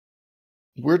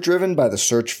We're driven by the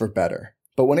search for better.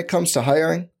 But when it comes to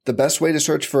hiring, the best way to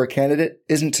search for a candidate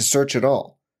isn't to search at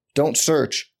all. Don't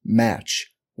search,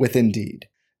 match with Indeed.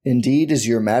 Indeed is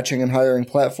your matching and hiring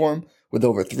platform with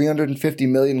over 350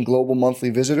 million global monthly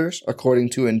visitors,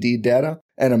 according to Indeed data,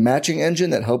 and a matching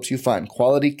engine that helps you find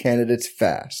quality candidates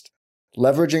fast.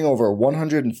 Leveraging over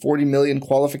 140 million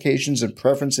qualifications and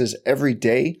preferences every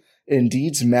day,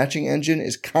 Indeed's matching engine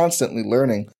is constantly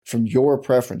learning from your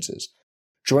preferences.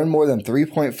 Join more than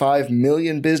 3.5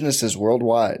 million businesses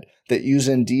worldwide that use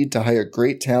Indeed to hire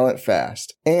great talent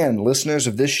fast. And listeners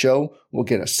of this show will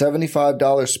get a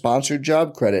 $75 sponsored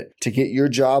job credit to get your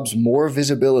jobs more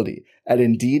visibility at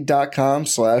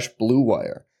Indeed.com/Blue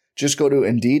Wire. Just go to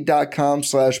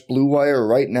Indeed.com/Blue Wire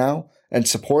right now and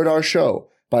support our show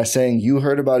by saying you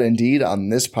heard about Indeed on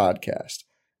this podcast.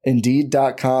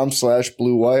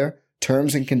 Indeed.com/Blue Wire.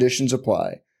 Terms and conditions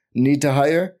apply. Need to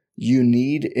hire? You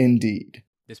need Indeed.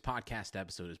 This podcast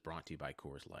episode is brought to you by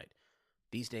Coors Light.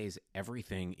 These days,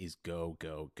 everything is go,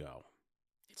 go, go.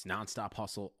 It's nonstop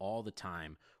hustle all the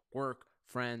time. Work,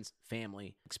 friends,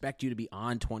 family, expect you to be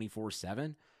on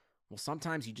 24/7. Well,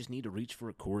 sometimes you just need to reach for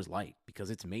a Coors Light because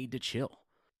it's made to chill.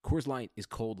 Coors Light is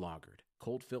cold lagered,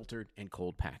 cold filtered, and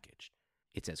cold packaged.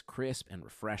 It's as crisp and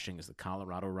refreshing as the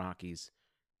Colorado Rockies.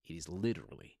 It is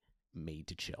literally made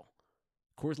to chill.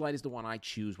 Coors Light is the one I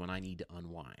choose when I need to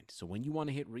unwind. So when you want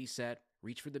to hit reset,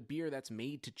 reach for the beer that's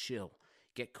made to chill.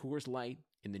 Get Coors Light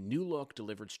in the new look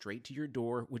delivered straight to your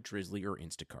door with Drizzly or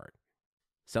Instacart.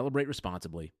 Celebrate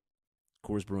responsibly.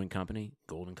 Coors Brewing Company,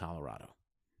 Golden, Colorado.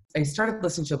 I started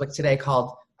listening to a book today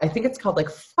called, I think it's called like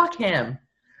Fuck Him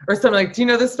or something like, do you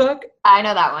know this book? I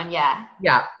know that one, yeah.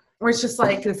 Yeah. Where it's just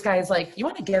like, this guy's like, you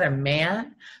want to get a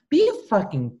man? Be a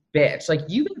fucking bitch. Like,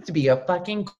 you have to be a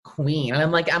fucking queen. And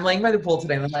I'm like, I'm laying by the pool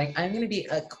today and I'm like, I'm going to be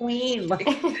a queen. Like,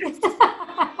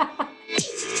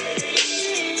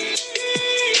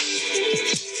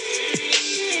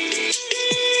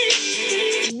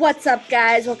 What's up,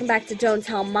 guys? Welcome back to Don't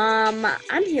Tell Mom.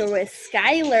 I'm here with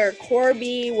Skylar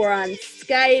Corby. We're on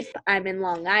Skype. I'm in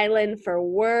Long Island for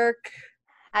work.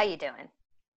 How you doing?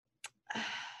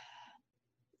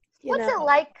 What's it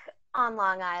like on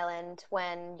Long Island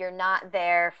when you're not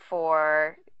there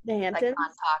for the Hamptons? Like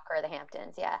Montauk or the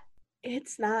Hamptons? Yeah.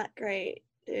 It's not great,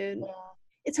 dude. Yeah.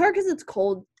 It's hard because it's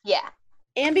cold. Yeah.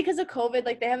 And because of COVID,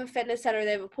 like, they have a fitness center,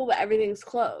 they have a pool, but everything's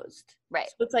closed. Right.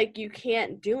 So it's like you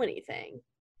can't do anything.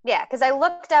 Yeah, because I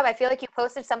looked up, I feel like you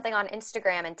posted something on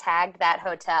Instagram and tagged that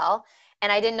hotel,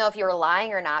 and I didn't know if you were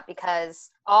lying or not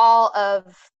because all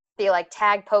of the like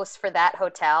tag posts for that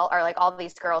hotel are like all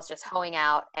these girls just hoeing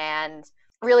out and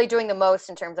really doing the most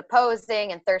in terms of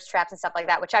posing and thirst traps and stuff like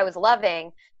that, which I was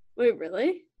loving. Wait,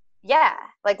 really? Yeah,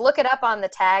 like look it up on the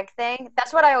tag thing.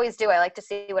 That's what I always do. I like to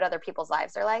see what other people's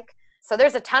lives are like. So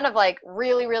there's a ton of like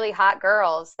really, really hot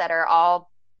girls that are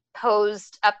all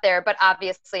posed up there, but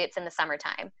obviously it's in the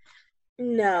summertime.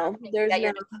 No, there's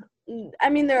no. I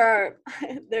mean, there are.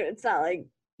 There, it's not like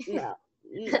no.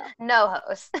 No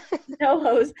hoes. No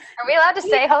hoes. Are we allowed to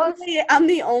say hoes? I'm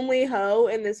the only hoe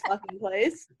in this fucking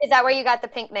place. Is that where you got the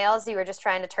pink nails? You were just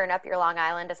trying to turn up your Long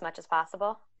Island as much as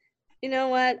possible? You know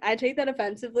what? I take that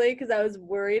offensively because I was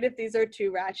worried if these are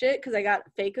too ratchet because I got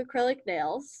fake acrylic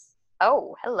nails.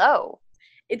 Oh, hello.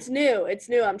 It's new. It's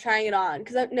new. I'm trying it on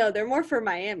because no, they're more for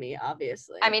Miami,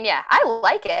 obviously. I mean, yeah, I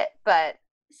like it, but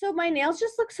so my nails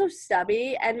just look so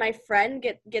stubby, and my friend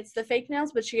gets the fake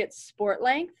nails, but she gets sport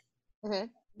length. Mm-hmm.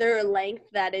 They're a length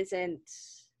that isn't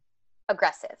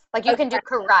aggressive. Like you can do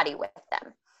karate with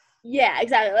them. Yeah,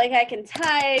 exactly. Like I can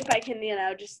type, I can,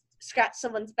 just scratch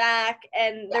someone's back,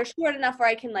 and they're short enough where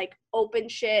I can like open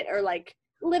shit or like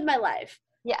live my life.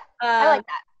 Yeah, I like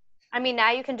that. I mean,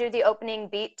 now you can do the opening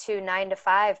beat to 9 to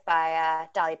 5 by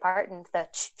Dolly Parton.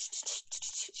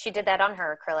 She did that on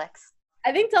her acrylics.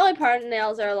 I think Dolly Parton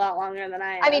nails are a lot longer than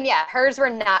I am. I mean, yeah, hers were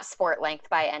not sport length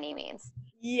by any means.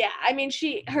 Yeah, I mean,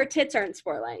 her tits aren't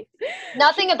sport length.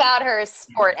 Nothing about her is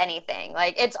sport anything.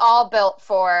 Like, it's all built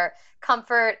for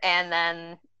comfort and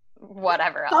then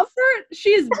whatever else. Comfort?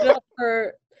 She's built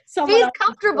for someone She's else.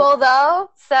 comfortable,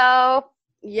 though, so.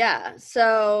 Yeah,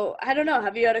 so, I don't know.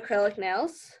 Have you had acrylic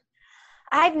nails?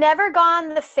 I've never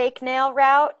gone the fake nail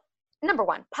route. Number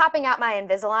one, popping out my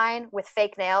Invisalign with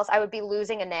fake nails, I would be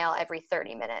losing a nail every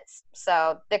 30 minutes.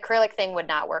 So the acrylic thing would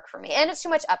not work for me. And it's too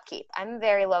much upkeep. I'm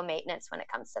very low maintenance when it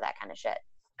comes to that kind of shit.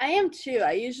 I am too.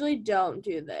 I usually don't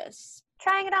do this.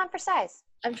 Trying it on for size.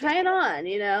 I'm trying on,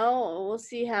 We'll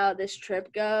see how this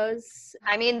trip goes.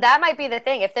 I mean, that might be the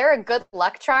thing. If they're a good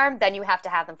luck charm, then you have to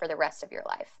have them for the rest of your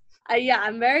life. Yeah,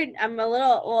 I'm a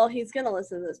little, well, he's going to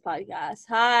listen to this podcast.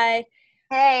 Hi.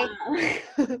 Hey.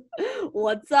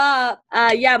 What's up?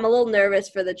 Yeah, I'm a little nervous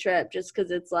for the trip just because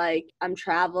it's like I'm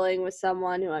traveling with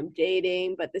someone who I'm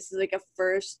dating, but this is like a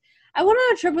first. I went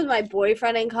on a trip with my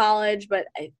boyfriend in college, but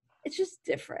it's just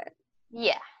different.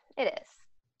 Yeah, it is.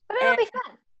 But it'll be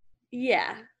fun.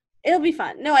 Yeah, it'll be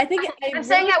fun. No, I think I'm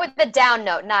saying that with the down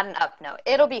note, not an up note.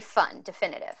 It'll be fun,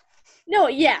 definitive. No,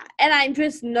 yeah, and I'm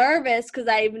just nervous because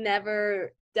I've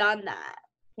never done that.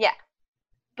 Yeah.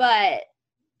 But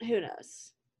who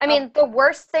knows? I mean, the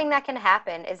worst thing that can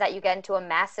happen is that you get into a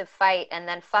massive fight and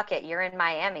then fuck it, you're in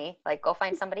Miami. Like, go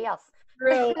find somebody else.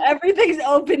 True. Everything's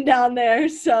open down there,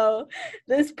 so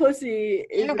this pussy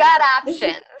is... You got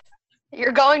options.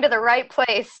 You're going to the right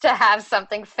place to have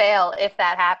something fail if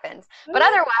that happens. But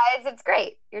otherwise, it's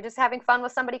great. You're just having fun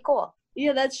with somebody cool.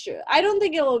 Yeah, that's true. I don't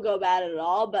think it will go bad at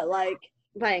all, but, like,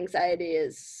 my anxiety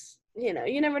is, you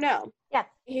never know. Yeah.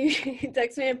 He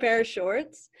texted me a pair of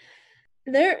shorts.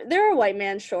 They're a white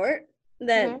man short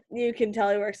that you can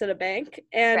tell he works at a bank.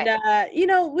 And, right.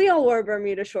 We all wore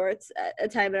Bermuda shorts at a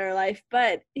time in our life.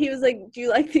 But he was like, do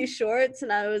you like these shorts?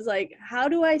 And I was like, how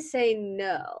do I say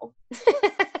no?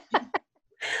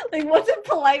 Like, what's a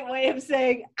polite way of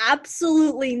saying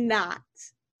absolutely not?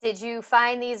 Did you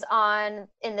find these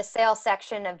in the sale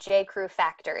section of J. Crew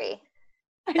Factory?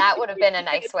 That would have been a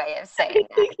nice way of saying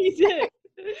that. I think he did.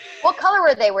 What color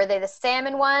were they? Were they the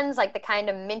salmon ones, like the kind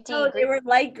of minty? Oh, they were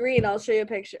light green. I'll show you a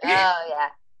picture. Oh,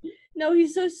 yeah. No,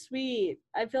 he's so sweet.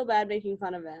 I feel bad making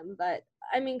fun of him, but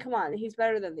I mean, come on, he's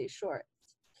better than these shorts.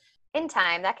 In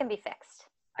time, that can be fixed.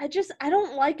 I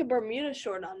don't like a Bermuda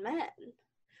short on men.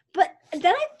 But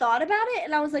then I thought about it,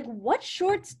 and I was like, what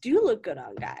shorts do look good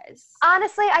on guys?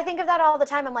 Honestly, I think of that all the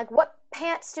time. I'm like, what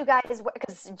pants do guys wear?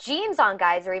 Because jeans on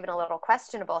guys are even a little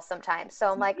questionable sometimes. So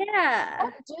I'm like, yeah.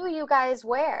 What do you guys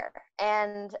wear?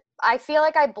 And I feel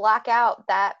like I block out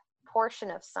that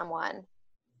portion of someone.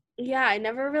 Yeah, I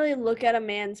never really look at a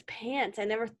man's pants. I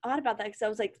never thought about that because I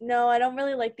was like, no, I don't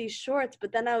really like these shorts.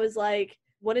 But then I was like,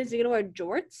 what is he going to wear,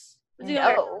 jorts?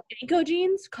 No. Anko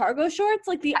jeans, cargo shorts,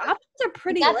 like the options are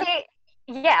pretty.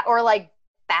 Yeah, or like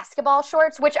basketball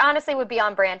shorts, which honestly would be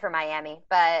on brand for Miami,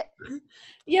 but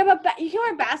yeah, but you can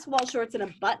wear basketball shorts and a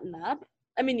button up.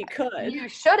 I mean, you could. You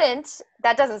shouldn't.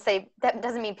 That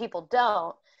doesn't mean people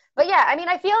don't. But yeah, I mean,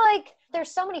 I feel like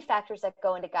there's so many factors that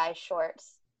go into guys'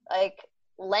 shorts, like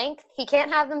length. He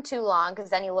can't have them too long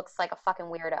because then he looks like a fucking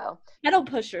weirdo. Pedal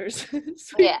pushers.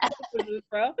 Yeah.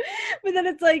 Bro. But then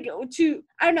it's like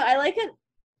I don't know, I like it.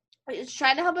 I was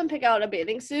trying to help him pick out a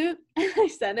bathing suit. I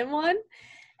sent him one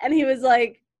and he was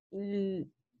like,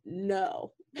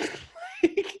 no.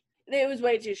 It was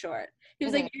way too short. He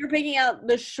was like, you're picking out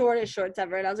the shortest shorts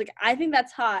ever. And I was like, I think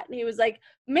that's hot. And he was like,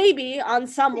 maybe on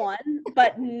someone,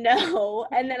 but no.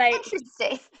 And then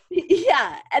Interesting.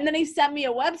 Yeah. And then he sent me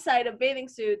a website of bathing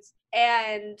suits.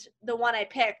 And the one I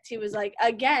picked, he was like,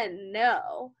 again,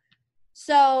 no.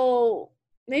 So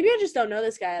maybe I just don't know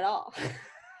this guy at all.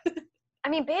 I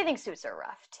mean, bathing suits are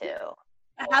rough too.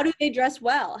 How do they dress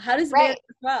well? How does man dress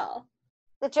well?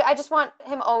 I just want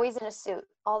him always in a suit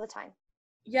all the time.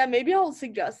 Yeah, maybe I'll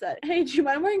suggest that. Hey, do you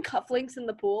mind wearing cufflinks in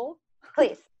the pool?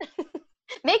 Please.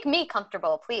 Make me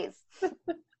comfortable, please.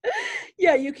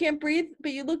 Yeah, you can't breathe,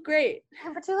 but you look great.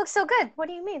 Yeah, but you look so good. What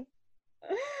do you mean?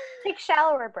 Take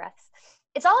shallower breaths.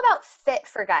 It's all about fit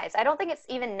for guys. I don't think it's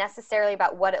even necessarily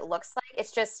about what it looks like.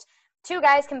 It's just two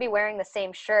guys can be wearing the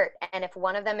same shirt, and if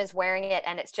one of them is wearing it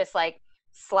and it's just like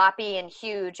sloppy and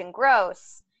huge and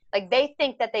gross, like they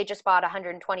think that they just bought a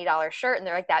 $120 shirt and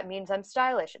they're like, that means I'm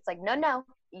stylish. It's like, no,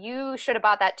 you should have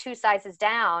bought that 2 sizes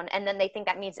down, and then they think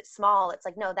that means it's small. It's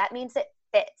like, no, that means it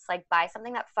fits. Like, buy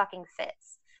something that fucking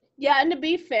fits. Yeah, and to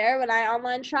be fair, when I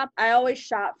online shop, I always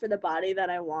shop for the body that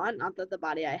I want, not the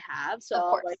body I have. So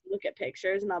I'll like look at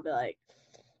pictures and I'll be like,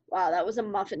 wow, that was a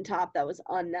muffin top that was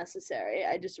unnecessary.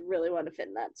 I just really want to fit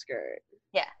in that skirt.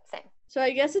 Yeah, same. So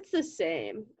I guess it's the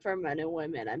same for men and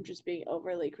women. I'm just being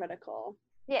overly critical.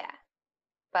 Yeah,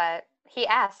 but he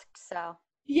asked, so.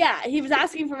 Yeah, he was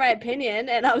asking for my opinion,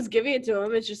 and I was giving it to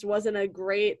him. It just wasn't a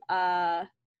great, don't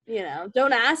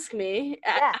ask me.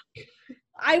 Yeah.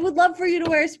 I would love for you to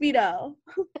wear a Speedo.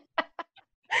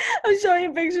 I'm showing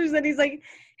him pictures, and he's like,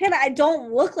 Hannah, I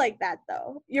don't look like that,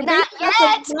 though. You're not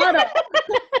yet.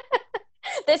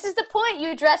 This is the point.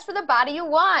 You dress for the body you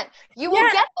want. You will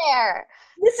get there.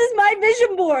 This is my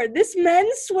vision board. This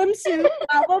men's swimsuit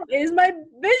album is my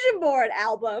vision board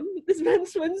album. This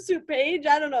men's swimsuit page.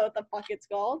 I don't know what the fuck it's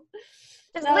called.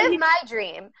 Just live my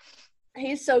dream.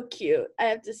 He's so cute. I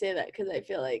have to say that because I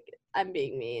feel like I'm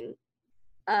being mean.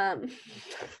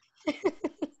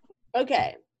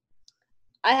 Okay.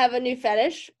 I have a new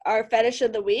fetish. Our fetish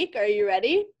of the week. Are you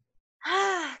ready?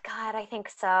 God, I think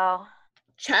so.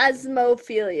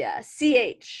 Chasmophilia.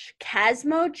 CH.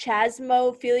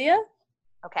 Chasmophilia?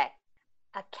 Okay.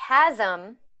 A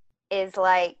chasm is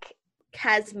like,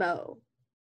 Chasmo.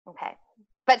 okay.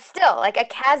 But still, like a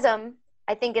chasm,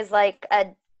 I think is like a,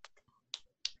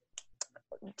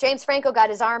 James Franco got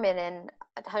his arm in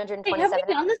Wait, 127 have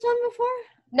we done hours. this one before?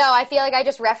 No, I feel like I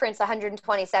just reference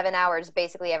 127 hours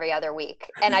basically every other week,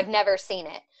 and I've never seen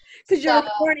it. Because you're So-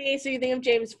 horny, so you think of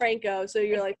James Franco, so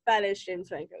you're like fetish James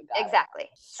Franco. Got it. Exactly.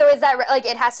 So is that like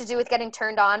it has to do with getting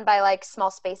turned on by like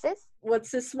small spaces?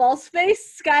 What's the small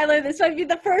space, Skylar? This might be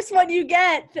the first one you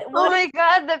get. Oh What, my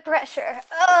God, the pressure.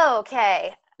 Oh,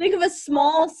 okay. think of a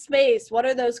small space. What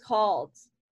are those called?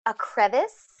 A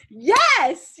crevice?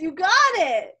 Yes, you got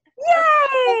it.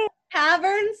 Yay!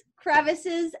 Caverns,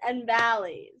 crevices, and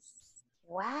valleys.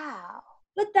 Wow.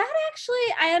 But that actually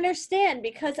I understand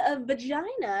because a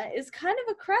vagina is kind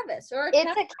of a crevice or a It's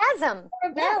cavern a chasm.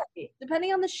 or a valley,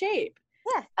 depending on the shape.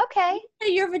 Yeah, okay.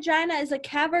 Your vagina is a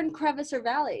cavern, crevice, or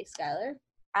valley, Skylar.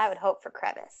 I would hope for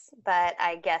crevice, but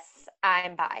I guess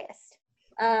I'm biased.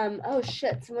 Oh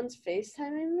shit, someone's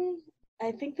FaceTiming me?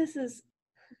 I think this is.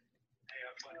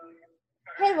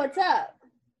 Hey, what's up?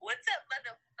 What's up,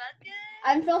 motherfucker?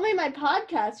 I'm filming my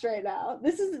podcast right now.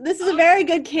 This is a very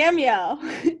good cameo.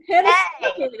 Hannah's Hey!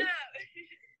 talking.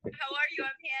 How are you?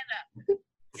 I'm Hannah.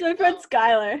 It's my friend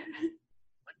Skylar.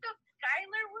 What's up,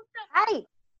 Skylar? What's up?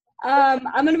 Hi.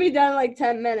 I'm gonna be done in like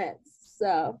 10 minutes. So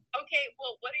Okay,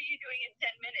 well, what are you doing in 10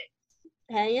 minutes?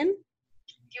 hanging?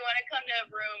 Do you want to come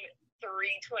to room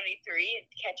 323 and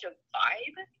catch a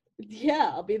vibe? Yeah,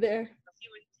 I'll be there. I'll see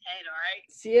you in 10, all right?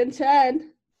 See you in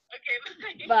 10.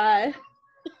 Okay, bye.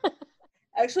 Bye.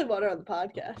 I actually want her on the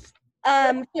podcast.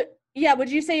 Yeah, would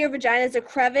you say your vagina is a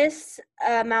crevice,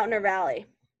 mountain, or valley?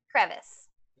 Crevice.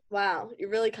 Wow, you're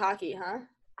really cocky, huh?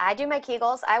 I do my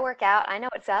Kegels. I work out. I know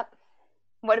what's up.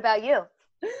 What about you?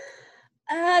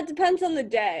 It depends on the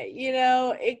day. You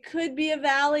know, it could be a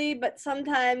valley, but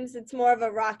sometimes it's more of a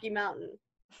rocky mountain.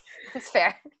 That's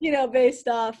fair. You know, based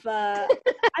off, I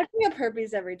bring up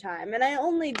herpes every time, and I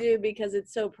only do because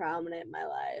it's so prominent in my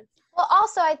life. Well,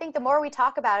 also, I think the more we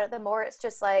talk about it, the more it's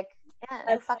just like, yeah,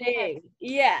 A who fucking cares? thing.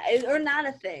 Yeah, or not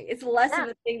a thing. It's less Yeah. of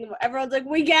a thing. Everyone's like,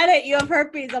 we get it, you have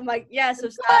herpes. I'm like, yeah, so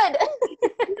stop.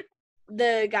 Good.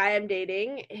 The guy I'm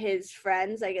dating, his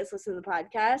friends, I guess, listen to the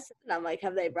podcast. And I'm like,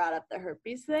 have they brought up the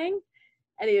herpes thing?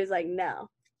 And he was like, no.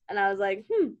 And I was like,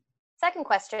 Second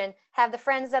question, have the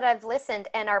friends that I've listened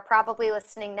and are probably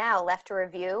listening now left a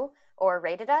review or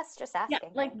rated us? Just asking. yeah,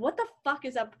 like, what the fuck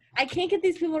is up? I can't get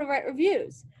these people to write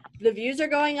reviews. The views are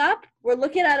going up. We're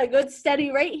looking at a good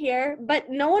steady rate here, but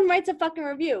no one writes a fucking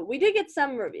review. We did get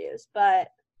some reviews, but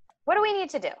What do we need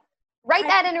to do? Write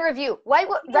that in a review. Write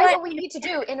what we need to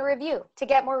do in a review to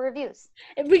get more reviews.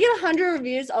 if we get 100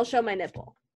 reviews, I'll show my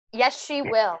nipple. Yes, she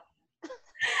will.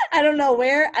 I don't know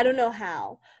where, I don't know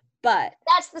how, but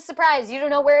That's the surprise. You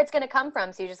don't know where it's going to come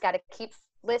from, so you just got to keep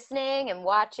listening and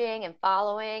watching and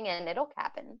following, and it'll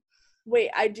happen.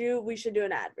 wait, we should do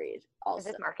an ad read Is also.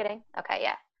 this marketing? Okay,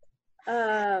 yeah.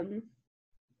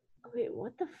 Wait,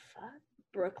 what the fuck?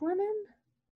 Brooklinen?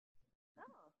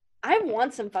 I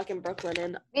want some fucking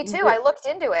Brooklinen. Me too. I looked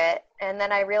into it, and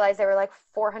then I realized they were like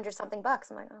 400 something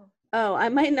bucks. I'm like, oh. Oh, I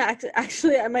might not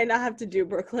I might not have to do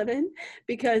Brooklinen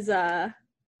because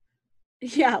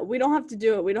yeah, we don't have to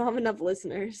do it. We don't have enough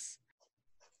listeners.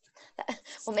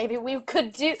 Well, maybe we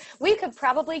could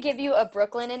probably give you a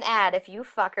Brooklinen ad if you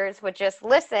fuckers would just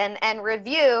listen and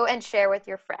review and share with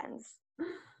your friends.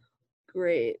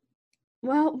 Great.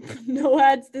 Well, no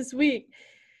ads this week.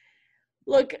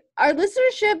 Look, our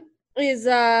listenership is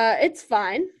it's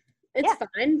fine. It's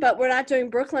fine, but we're not doing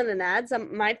Brooklinen ads.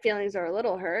 My feelings are a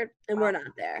little hurt, and we're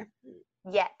not there.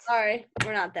 Yet. Sorry,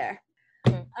 we're not there.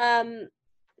 Mhm.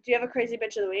 Do you have a crazy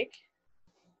bitch of the week?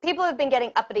 People have been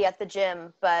getting uppity at the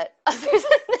gym, but other than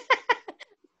that,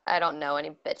 I don't know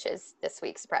any bitches this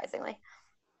week, surprisingly.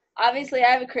 Obviously, I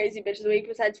have a crazy bitch of the week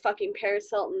besides fucking Paris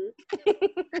Hilton.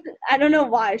 I don't know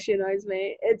why she annoys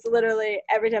me. It's literally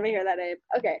every time I hear that name.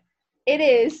 Okay. It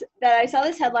is that I saw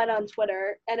this headline on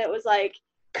Twitter, and it was like,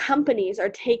 companies are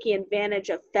taking advantage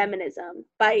of feminism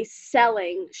by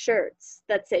selling shirts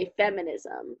that say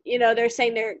feminism. You know, they're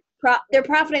saying they're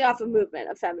profiting off a movement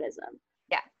of feminism.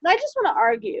 Yeah. And I just want to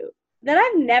argue that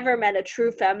I've never met a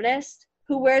true feminist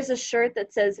who wears a shirt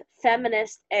that says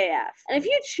feminist AF. And if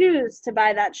you choose to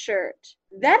buy that shirt,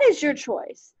 that is your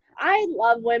choice. I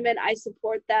love women. I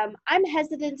support them. I'm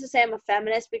hesitant to say I'm a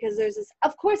feminist because there's this,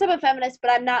 of course I'm a feminist,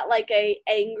 but I'm not like a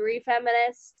angry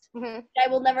feminist. Mhm. I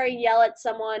will never yell at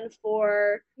someone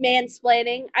for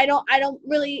mansplaining. I don't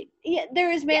really, yeah,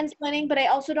 there is mansplaining, but I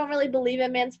also don't really believe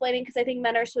in mansplaining because I think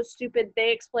men are so stupid.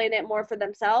 They explain it more for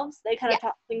themselves. They kind of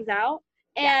talk things out.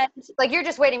 Yeah. And Like you're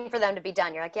just waiting for them to be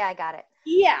done. You're like, yeah, I got it.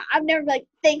 yeah, I've never like,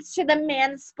 thanks to the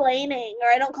mansplaining, or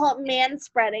I don't call it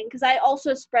manspreading because I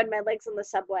also spread my legs on the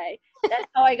subway. That's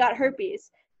how I got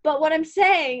herpes. But what I'm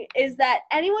saying is that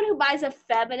anyone who buys a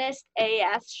feminist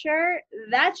AF shirt,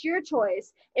 that's your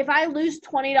choice. If I lose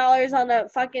 $20 on a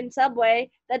fucking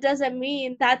subway, that doesn't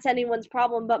mean that's anyone's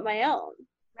problem but my own.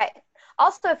 Right.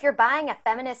 Also, if you're buying a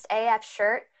feminist AF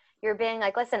shirt, you're being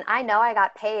like, listen, I know I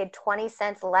got paid 20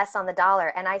 cents less on the dollar,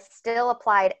 and I still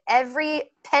applied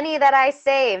every penny that I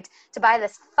saved to buy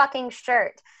this fucking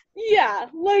shirt. Yeah,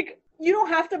 like, you don't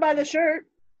have to buy the shirt.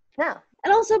 No.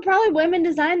 And also, probably women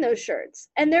design those shirts,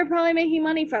 and they're probably making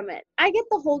money from it. I get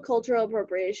the whole cultural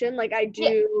appropriation. Like, I do.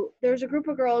 Yeah. There's a group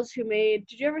of girls who made,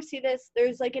 did you ever see this?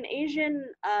 There's, like, an Asian,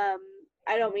 I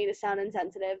don't mean to sound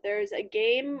insensitive. There's a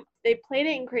game, they played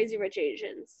it in Crazy Rich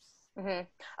Asians. Mm-hmm.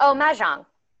 Oh, Mahjong.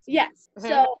 Yes. Mm-hmm.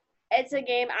 So it's a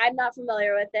game, I'm not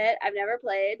familiar with it. I've never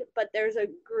played, but there's a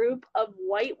group of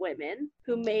white women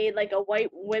who made like a white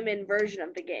women version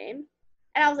of the game.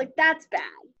 And I was like, that's bad.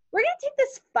 We're going to take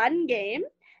this fun game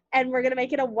and we're going to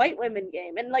make it a white women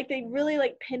game. And like they really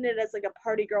like pinned it as like a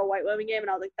party girl white women game. And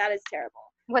I was like, that is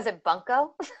terrible. Was it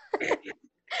Bunko?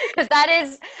 Because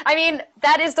that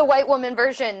is the white woman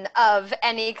version of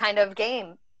any kind of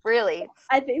game, really.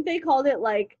 I think they called it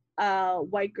like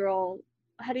white girl.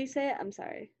 How do you say it? I'm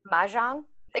sorry. Mahjong?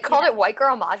 They called it white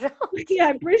girl Mahjong? Yeah,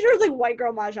 I'm pretty sure it's like white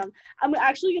girl Mahjong. I'm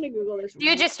actually going to Google this. Do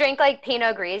you just drink like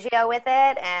Pinot Grigio with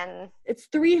it? And it's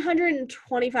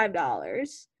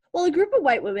 $325. Well, a group of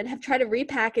white women have tried to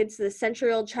repackage the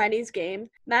century-old Chinese game,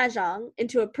 Mahjong,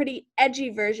 into a pretty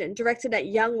edgy version directed at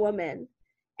young women.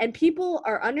 And people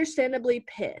are understandably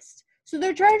pissed. So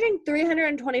they're charging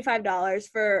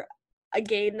 $325 for a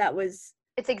game that was...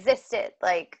 It's existed,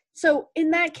 like... So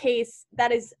in that case,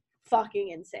 that is fucking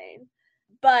insane.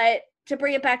 But to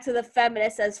bring it back to the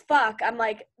feminists as fuck, I'm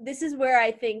like, this is where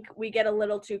I think we get a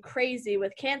little too crazy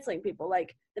with canceling people.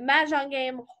 Like, the Mahjong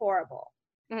game, horrible.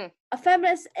 Mm-hmm. A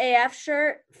feminist AF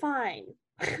shirt, fine.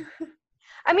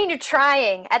 I mean, you're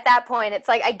trying at that point. It's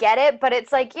like, I get it, but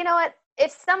it's like, you know what?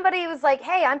 If somebody was like,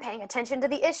 hey, I'm paying attention to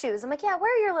the issues, I'm like, yeah,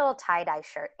 wear your little tie-dye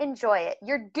shirt. Enjoy it.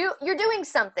 You're doing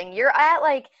something. You're at,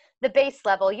 like, the base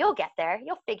level. You'll get there.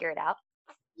 You'll figure it out.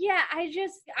 Yeah, I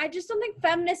just don't think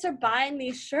feminists are buying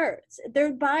these shirts.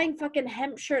 They're buying fucking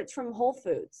hemp shirts from Whole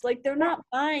Foods. Like, they're not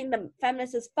buying them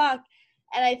feminist as fuck.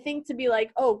 And I think to be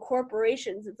like, oh,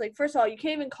 corporations, it's like, first of all, you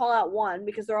can't even call out one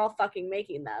because they're all fucking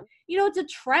making them. You know, it's a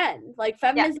trend. Like,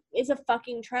 feminism is a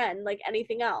fucking trend like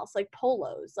anything else, like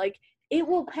polos. Like, it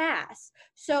will pass.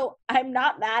 So I'm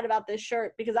not mad about this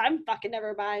shirt because I'm fucking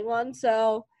never buying one.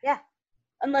 So yeah,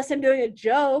 unless I'm doing a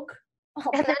joke.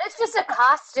 And then it's just a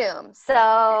costume.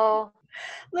 So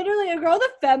literally a girl with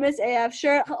a feminist AF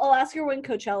shirt. I'll ask her when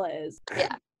Coachella is.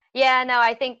 Yeah, no,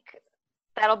 I think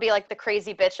that'll be like the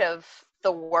crazy bitch of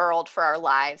the world for our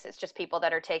lives. It's just people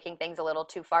that are taking things a little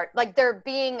too far. Like, they're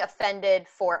being offended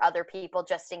for other people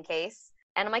just in case.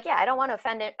 And I'm like, yeah, I don't want to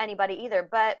offend anybody either,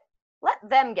 but let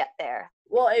them get there.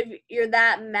 Well, if you're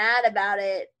that mad about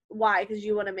it, why? Because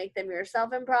you want to make them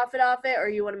yourself and profit off it, or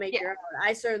you want to make your own?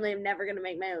 I certainly am never going to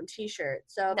make my own t-shirt.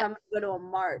 So if I'm going to go to a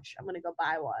march, I'm going to go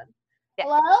buy one. Yeah.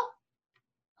 Hello?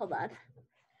 Hold on.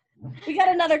 We got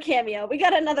another cameo.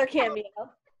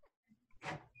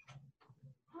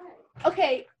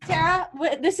 Okay, Tara,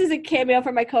 this is a cameo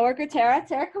from my coworker, Tara.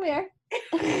 Tara, come here.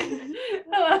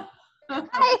 Hello.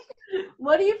 Hi.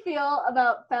 What do you feel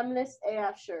about feminist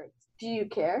AF shirts? Do you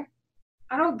care?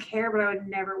 I don't care, but I would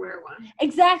never wear one.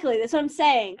 Exactly. That's what I'm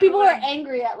saying. People are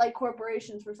angry at, like,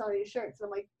 corporations for selling these shirts. And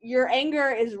I'm like, your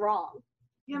anger is wrong.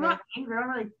 Yeah, I'm not angry. I don't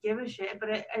really give a shit, but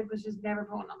it was just never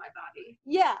pulling on my body.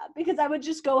 Yeah, because I would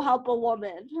just go help a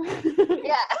woman.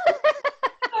 Yeah.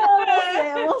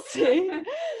 We'll see.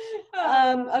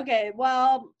 Okay,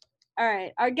 well, all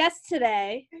right. Our guest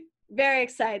today, very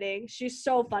exciting. She's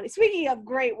so funny. Speaking of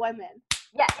great women.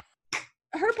 Yes.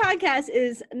 Her podcast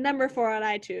is number 4 on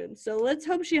iTunes, so let's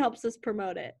hope she helps us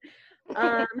promote it.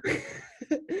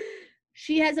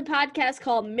 She has a podcast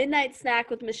called Midnight Snack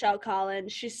with Michelle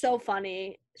Collins. She's so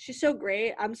funny. She's so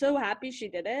great. I'm so happy she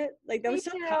did it. Like, that was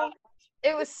so fun.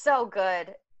 It was so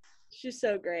good. She's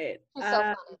so great. She's so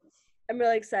funny. I'm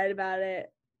really excited about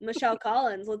it. Michelle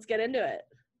Collins, let's get into it.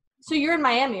 So you're in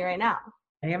Miami right now.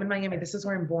 I am in Miami. This is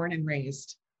where I'm born and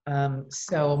raised.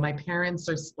 So my parents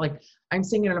are like, I'm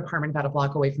staying in an apartment about a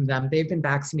block away from them. They've been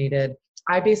vaccinated.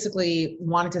 I basically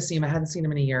wanted to see them. I hadn't seen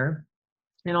them in a year.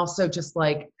 And also just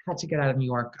like had to get out of New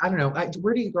York. I don't know.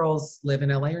 Where do you girls live, in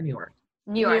LA or New York?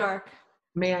 New York.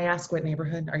 May I ask what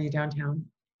neighborhood? Are you downtown?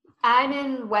 I'm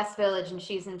in West Village and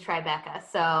she's in Tribeca.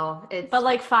 So it's. But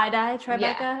like FIDI,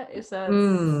 Tribeca?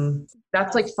 So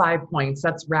that's like 5 points.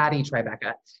 That's ratty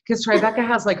Tribeca. Because Tribeca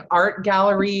has like art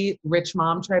gallery, rich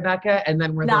mom Tribeca, and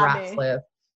then where the rats live.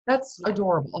 That's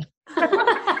adorable.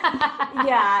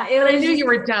 Yeah. I knew you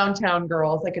were downtown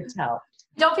girls. I could tell.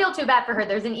 Don't feel too bad for her.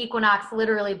 There's an Equinox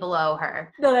literally below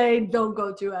her. That I don't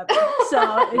go to ever.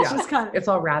 So it's just kind of. It's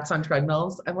all rats on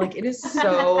treadmills. I'm like, it is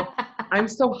so, I'm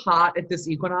so hot at this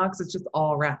Equinox. It's just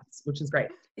all rats, which is great.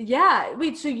 Yeah.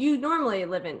 Wait, so you normally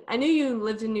live in, I knew you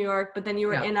lived in New York, but then you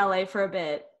were in LA for a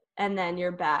bit and then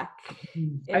you're back.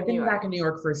 I've been back in New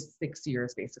York for 6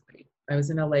 years, basically. I was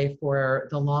in LA for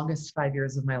the longest 5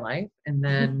 years of my life and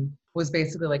then was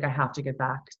basically like, I have to get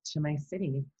back to my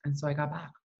city. And so I got back.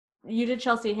 You did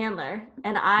Chelsea Handler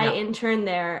and I interned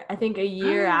there, I think a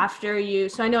year after you.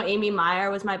 So I know Amy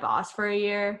Meyer was my boss for a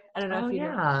year. I don't know if you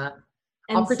know.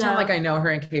 I'll pretend like I know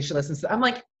her in case she listens. I'm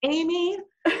like, Amy.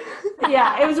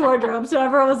 Yeah, it was wardrobe. So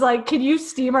everyone was like, can you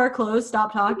steam our clothes?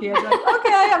 Stop talking. I'm like,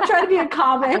 okay, I'm trying to be a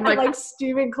comic and like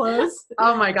steaming clothes.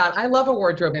 Oh my God. I love a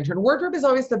wardrobe intern. Wardrobe is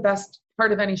always the best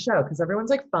part of any show because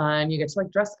everyone's like fun. You get to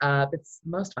like dress up. It's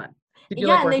the most fun. Did you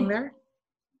like working there?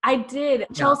 I did.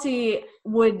 Chelsea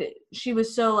she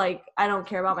was so like, I don't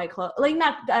care about my clothes. Like,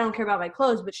 not, I don't care about my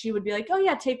clothes, but she would be like, oh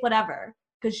yeah, take whatever.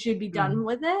 Because she'd be done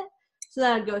with it. So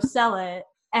then I'd go sell it.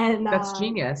 And that's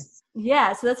genius.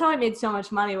 Yeah. So that's how I made so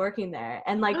much money working there.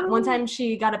 And like one time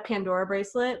she got a Pandora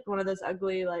bracelet, one of those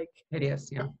ugly, like.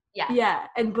 Hideous, yeah. Yeah.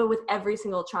 But with every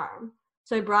single charm.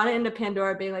 So I brought it into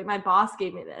Pandora being like, my boss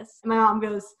gave me this. And my mom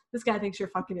goes, this guy thinks you're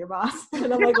fucking your boss.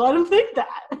 And I'm like, let him think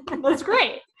that. That's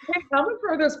great. Hey, how much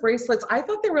are those bracelets? I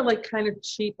thought they were like kind of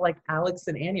cheap, like Alex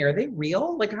and Annie. Are they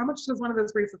real? Like how much does one of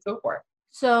those bracelets go for?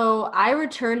 So I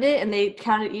returned it and they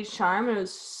counted each charm. It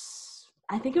was,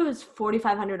 I think it was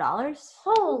 $4,500.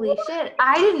 Holy shit.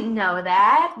 I didn't know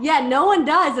that. Yeah, no one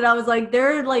does. And I was like,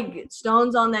 there are like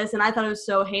stones on this. And I thought it was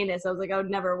so heinous. I was like, I would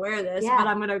never wear this, but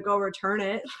I'm going to go return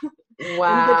it.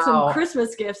 Wow. And get some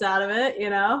Christmas gifts out of it,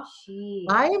 you know? Jeez.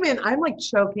 I'm like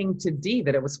choking to D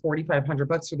that it was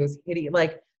 $4,500 for this hideous,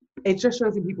 like, it just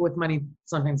shows that people with money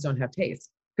sometimes don't have taste.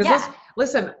 Because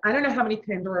listen, I don't know how many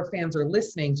Pandora fans are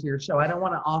listening to your show. I don't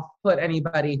want to off-put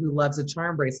anybody who loves a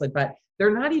charm bracelet, but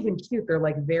they're not even cute. They're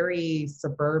like very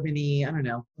suburban-y. I don't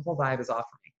know. The whole vibe is off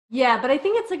for me. Yeah, but I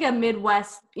think it's like a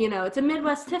Midwest, it's a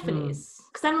Midwest Tiffany's.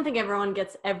 Because I don't think everyone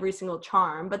gets every single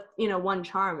charm, but, one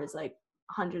charm is like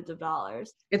hundreds of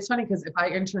dollars. It's funny because if I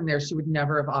interned there, she would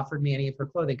never have offered me any of her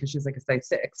clothing because she's like a size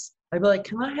 6. I'd be like,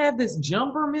 can I have this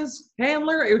jumper, Ms.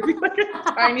 Handler? It would be like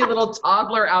a tiny little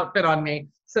toddler outfit on me.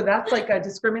 So that's like a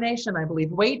discrimination, I believe.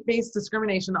 Weight-based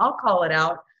discrimination. I'll call it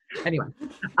out. Anyway,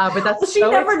 but that's she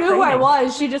never knew who I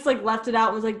was. She just like left it out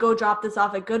and was like, go drop this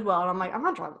off at Goodwill. And I'm like, I'm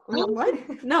not dropping. I'm like,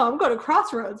 what? No, I'm going to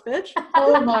Crossroads, bitch.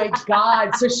 Oh my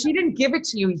God. So she didn't give it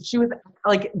to you. She was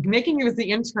like making you as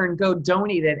the intern go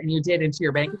donate it and you did into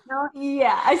your bank account?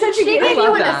 Yeah. I said she gave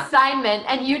you an assignment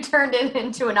and you turned it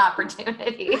into an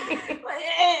opportunity.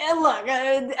 Look,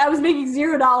 I was making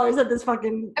 $0 at this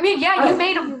fucking. I mean, yeah, you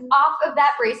made off of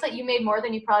that bracelet, you made more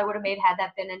than you probably would have made had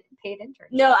that been a paid intern.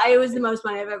 No, it was the most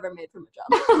money I've ever made from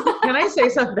a job. Can I say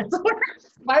something?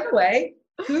 By the way,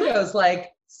 kudos,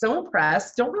 like so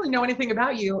impressed. Don't really know anything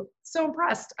about you. So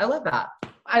impressed. I love that.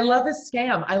 I love a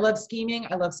scam. I love scheming.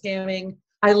 I love scamming.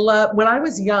 When I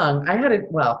was young, I had you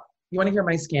want to hear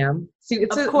my scam? See,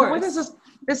 of course.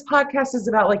 This podcast is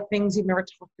about like things you've never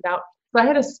talked about. So I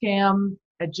had a scam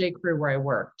at J. Crew where I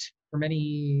worked for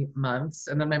many months.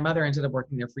 And then my mother ended up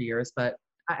working there for years, but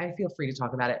I feel free to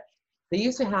talk about it. They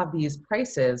used to have these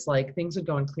prices, like things would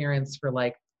go on clearance for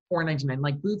like $4.99,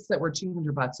 like boots that were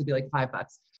 $200 would be like $5.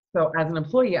 So as an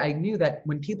employee, I knew that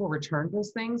when people returned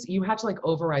those things, you had to like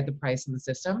override the price in the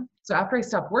system. So after I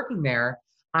stopped working there,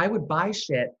 I would buy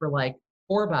shit for like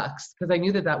 $4 because I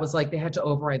knew that was like, they had to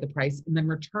override the price and then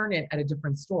return it at a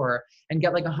different store and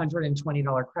get like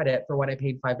 $120 credit for what I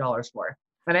paid $5 for.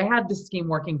 And I had this scheme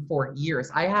working for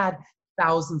years. I had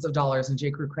thousands of dollars in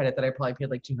J. Crew credit that I probably paid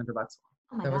like $200 for.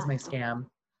 That was my scam.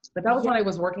 But that was when I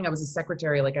was working. I was a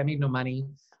secretary. Like I made no money.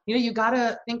 You got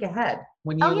to think ahead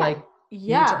when you need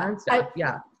to earn stuff.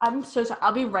 I'm so sorry.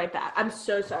 I'll be right back. I'm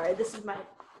so sorry.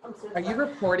 I'm so Are you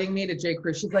reporting me to J.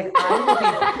 Crew? She's like,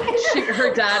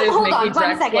 her dad is Nikki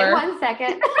Drexler. One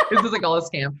second. This is like all a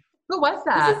scam. Who was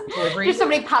that? Just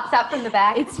somebody pops out from the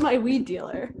back. It's my weed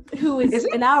dealer. who is Is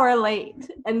it? an hour late.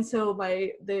 And so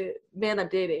the man I'm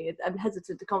dating, I'm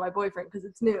hesitant to call my boyfriend because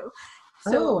it's new.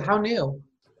 So How new?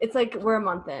 it's like we're a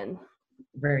month in.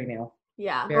 Very new.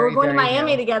 Yeah, but Very, we're going to very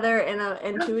Miami new. together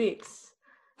in 2 weeks.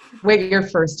 Wait, your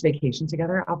first vacation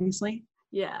together, obviously?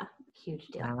 Yeah. Huge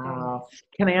deal. Very Wow. nice.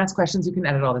 Can I ask questions? You can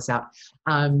edit all this out.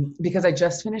 Because I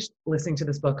just finished listening to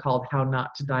this book called How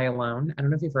Not to Die Alone. I don't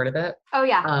know if you've heard of it. Oh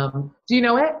yeah. Do you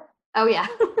know it? Oh yeah.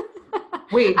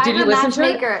 Wait, did I'm you a listen to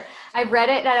it? matchmaker. I've read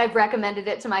it and I've recommended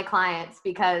it to my clients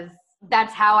because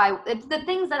that's how it's the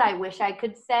things that I wish I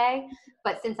could say,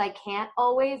 but since I can't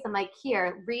always, I'm like,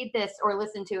 here, read this or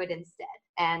listen to it instead.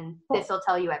 And this will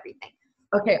tell you everything.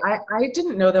 Okay, I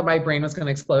didn't know that my brain was going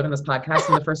to explode in this podcast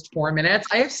in the first 4 minutes.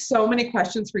 I have so many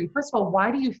questions for you. First of all,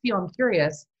 why do you feel, I'm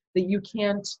curious, that you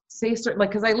can't say certain,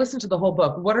 like, because I listened to the whole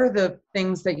book. What are the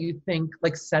things that you think,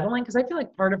 like settling? Because I feel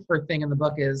like part of her thing in the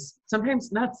book is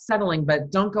sometimes not settling,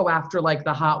 but don't go after like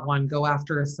the hot one, go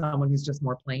after someone who's just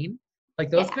more plain. Like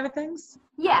those kind of things?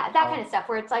 Yeah, that kind of stuff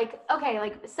where it's like, okay,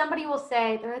 like somebody will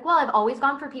say, they're like, well, I've always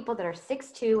gone for people that are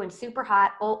 6'2" and super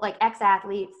hot, old, like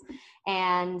ex-athletes.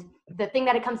 And the thing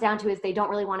that it comes down to is they don't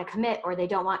really want to commit or they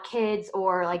don't want kids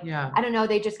or like, I don't know,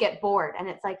 they just get bored. And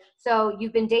it's like, so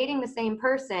you've been dating the same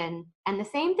person and the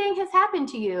same thing has happened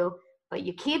to you, but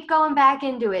you keep going back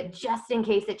into it just in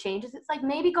case it changes. It's like,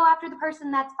 maybe go after the person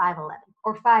that's 5'11"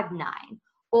 or 5'9".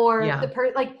 Or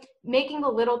like making the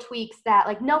little tweaks that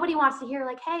like nobody wants to hear,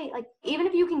 like, hey, like even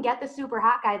if you can get the super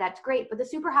hot guy, that's great. But the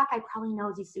super hot guy probably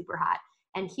knows he's super hot.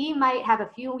 And he might have a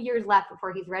few years left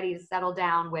before he's ready to settle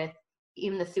down with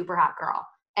even the super hot girl.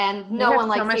 And no one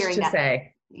likes hearing that.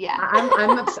 Say. Yeah.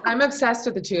 I'm obsessed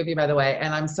with the two of you, by the way.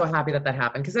 And I'm so happy that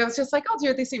happened. Because I was just like, oh,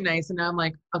 dear, they seem nice. And now I'm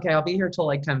like, okay, I'll be here till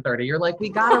like 10:30. You're like, we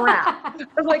got to wrap. I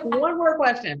was like, one more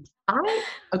question. I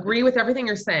agree with everything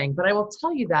you're saying, but I will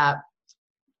tell you that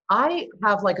I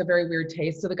have like a very weird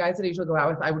taste. So the guys that I usually go out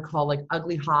with, I would call like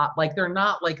ugly hot. Like they're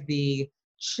not like the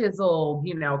chiseled,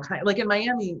 you know, kind of, like in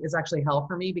Miami is actually hell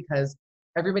for me because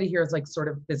everybody here is like sort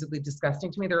of physically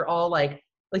disgusting to me. They're all like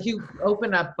you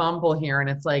open up Bumble here and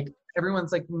it's like,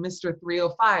 everyone's like Mr.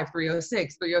 305,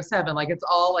 306, 307. Like it's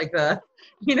all like the,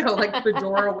 you know, like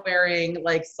fedora wearing,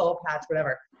 like soul patch,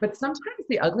 whatever. But sometimes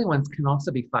the ugly ones can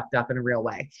also be fucked up in a real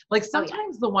way. Like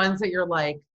sometimes the ones that you're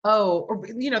like, oh, or,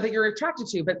 you know, that you're attracted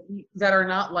to, but that are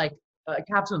not like a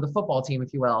captain of the football team,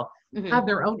 if you will, have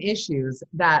their own issues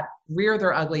that rear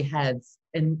their ugly heads.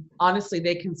 And honestly,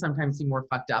 they can sometimes be more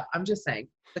fucked up. I'm just saying.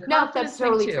 No, that's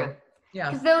totally true. Yeah.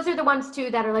 Because those are the ones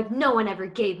too that are like, no one ever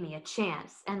gave me a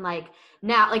chance. And like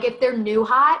now, like if they're new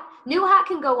hot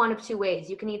can go one of two ways.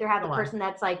 You can either have the person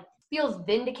that's like feels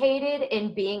vindicated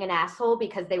in being an asshole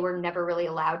because they were never really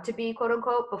allowed to be, quote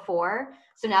unquote, before.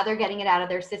 So now they're getting it out of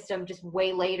their system just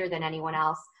way later than anyone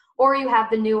else. Or you have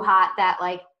the new hot that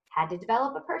like had to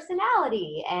develop a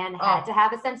personality and had to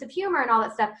have a sense of humor and all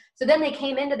that stuff. So then they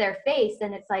came into their face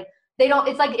and it's like,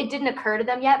 it's like it didn't occur to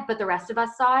them yet, but the rest of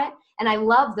us saw it. And I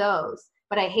love those,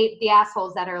 but I hate the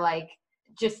assholes that are like,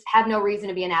 just have no reason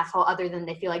to be an asshole other than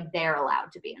they feel like they're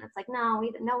allowed to be. And it's like,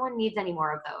 no one needs any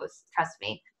more of those. Trust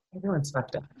me. Everyone's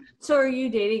fucked up. So are you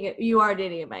dating? You are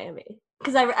dating in Miami?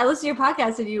 Because I listened to your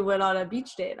podcast and you went on a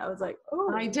beach date. I was like,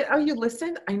 oh. I did. Oh, you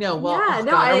listened? I know. Well, yeah,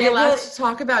 no. Are we allowed to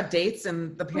talk about dates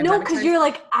and the pandemic? No, because you're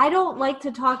like, I don't like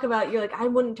to talk about. You're like, I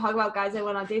wouldn't talk about guys I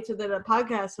went on dates with in a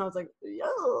podcast. And I was like,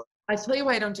 yo. I tell you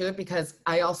why I don't do it, because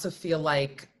I also feel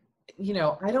like, you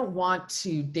know, I don't want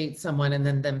to date someone and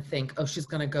then them think, oh, she's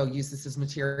going to go use this as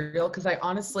material. Because I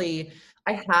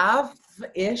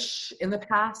have-ish in the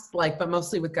past, like, but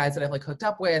mostly with guys that I've like hooked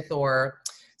up with or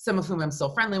some of whom I'm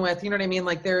still friendly with, you know what I mean?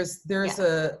 Like there's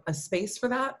a space for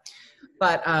that.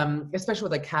 But especially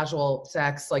with like casual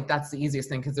sex, like that's the easiest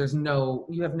thing because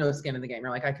you have no skin in the game. You're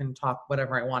like, I can talk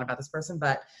whatever I want about this person,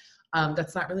 but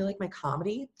that's not really like my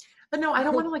comedy. But no, I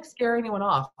don't want to like scare anyone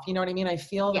off. You know what I mean? I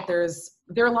feel that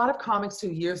there are a lot of comics who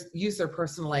use their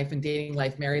personal life and dating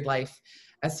life, married life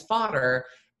as fodder.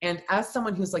 And as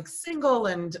someone who's like single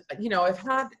and, you know, I've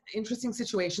had interesting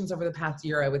situations over the past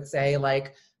year, I would say,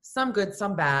 like some good,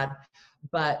 some bad,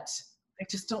 but I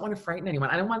just don't want to frighten anyone.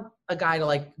 I don't want a guy to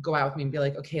like go out with me and be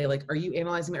like, okay, like, are you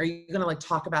analyzing me? Are you going to like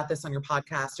talk about this on your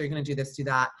podcast? Are you going to do this, do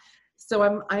that?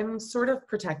 So I'm sort of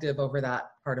protective over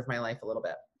that part of my life a little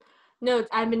bit. No,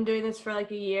 I've been doing this for like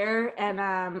a year, and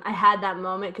I had that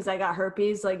moment because I got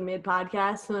herpes like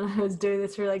mid-podcast when I was doing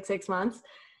this for like 6 months.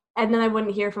 And then I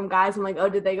wouldn't hear from guys. I'm like, oh,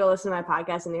 did they go listen to my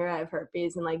podcast and hear I have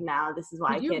herpes? And like, now this is why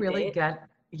I can't date.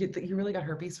 You really got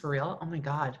herpes for real? Oh my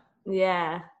God.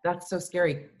 Yeah. That's so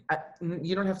scary.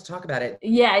 You don't have to talk about it.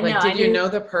 Yeah, like, no. Did you know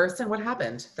the person? What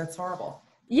happened? That's horrible.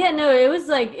 Yeah, no, it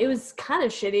was kind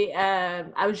of shitty.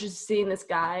 I was just seeing this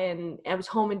guy, and I was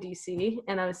home in DC,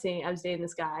 and I was dating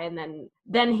this guy, and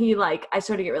then he I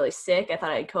started to get really sick. I thought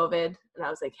I had COVID, and I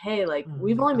was like, hey, Oh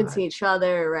we've my only been God. seeing each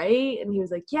other, right? And he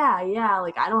was like, yeah,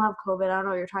 I don't have COVID. I don't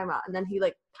know what you're talking about. And then he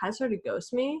kind of started to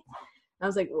ghost me. I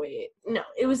was like, wait, no,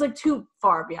 it was too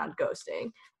far beyond ghosting.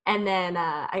 And then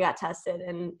I got tested,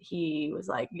 and he was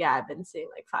like, yeah, I've been seeing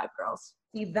 5 girls.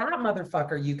 See, that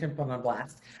motherfucker you can put on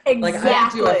blast.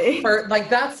 Exactly. I would do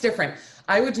that's different.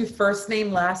 I would do first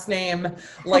name, last name,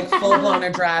 full blown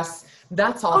address.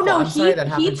 That's awful. Oh no, I'm sorry that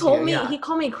happened he told to me, you. Yeah. he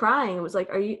called me crying. It was like,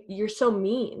 you're so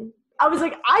mean. I was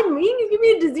like, I'm mean? You give me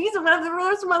a disease I'm gonna have for the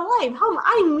rest of my life. How am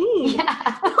I mean? Yeah.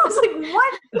 I was like,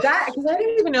 what? Because I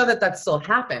didn't even know that still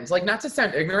happens. Not to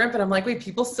sound ignorant, but I'm like, wait,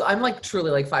 people still, I'm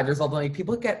truly 5 years old. And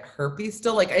people get herpes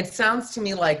still. It sounds to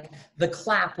me like the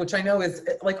clap, which I know is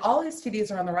all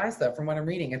STDs are on the rise though, from what I'm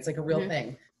reading. It's a real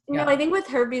thing. No, I think with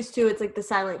herpes too, it's the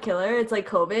silent killer. It's like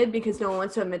COVID because no one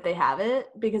wants to admit they have it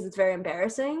because it's very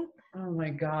embarrassing. Oh my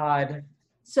God.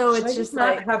 So Should it's I just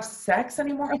not have sex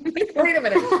anymore? Wait a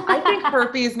minute. I think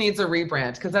herpes needs a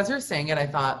rebrand because as you're saying it, I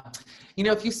thought,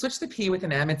 if you switch the P with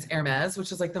an M, it's Hermes,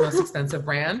 which is the most expensive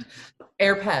brand.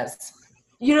 Herpes.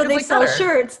 They sell better.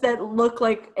 shirts that look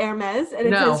like Hermes and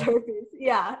it says herpes.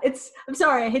 Yeah, I'm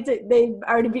sorry, I hate to, they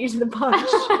already beat you to the punch.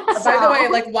 By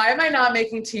the way, why am I not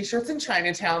making t-shirts in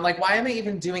Chinatown? Why am I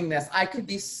even doing this? I could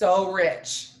be so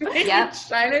rich. Yep.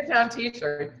 Chinatown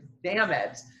t-shirt. Damn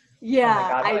it. Yeah. Oh my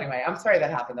God. Well, anyway, I'm sorry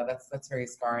that happened though. That's very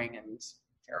scarring and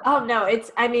terrible. Oh no,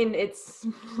 it's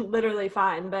literally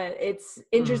fine, but it's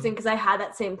interesting because I had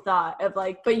that same thought of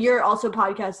but your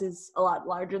podcast is a lot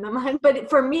larger than mine. But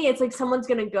for me, it's someone's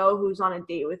gonna go who's on a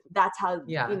date with, that's how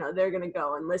they're gonna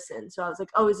go and listen. So I was like,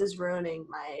 oh, is this ruining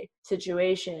my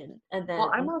situation? And then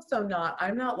I'm not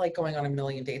going on a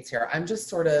million dates here. I'm just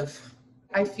sort of,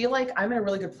 I feel like I'm in a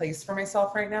really good place for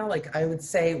myself right now. I would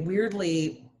say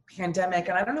weirdly pandemic,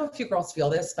 and I don't know if you girls feel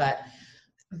this, but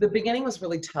the beginning was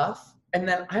really tough. And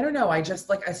then, I don't know, I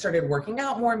just I started working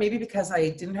out more, maybe because I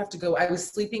didn't have to go, I was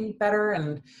sleeping better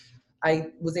and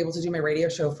I was able to do my radio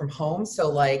show from home.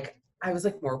 So I was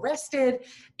more rested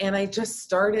and I just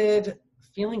started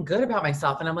feeling good about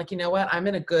myself. And I'm like, you know what,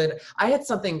 I had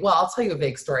something, well, I'll tell you a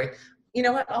vague story. You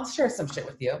know what, I'll share some shit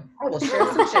with you. I will share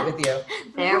some shit with you.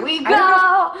 There we go.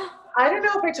 I don't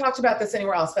know if I talked about this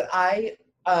anywhere else, but I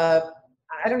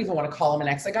don't even want to call him an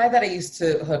ex, a guy that I used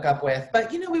to hook up with, but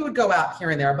we would go out here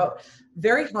and there, but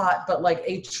very hot, but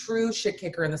a true shit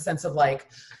kicker in the sense of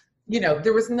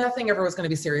there was nothing ever was going to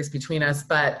be serious between us,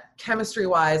 but chemistry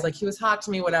wise, he was hot to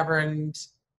me, whatever. And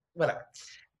whatever,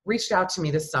 reached out to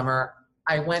me this summer.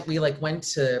 We went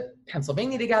to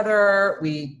Pennsylvania together.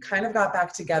 We kind of got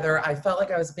back together. I felt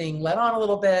like I was being led on a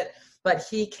little bit, but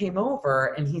he came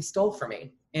over and he stole from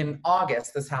me. In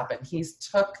August, this happened. He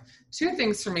took 2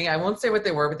 things from me. I won't say what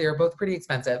they were, but they were both pretty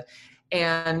expensive.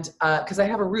 And because I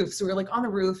have a roof, so we were on the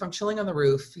roof. I'm chilling on the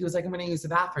roof. He was like, I'm going to use the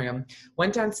bathroom.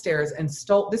 Went downstairs and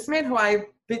stole this man who I've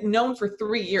been known for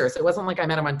 3 years. It wasn't I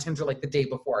met him on Tinder the day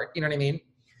before. You know what I mean?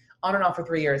 On and off for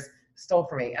 3 years. Stole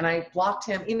from me. And I blocked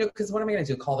him, because what am I going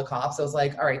to do? Call the cops? I was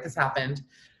like, all right, this happened.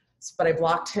 But I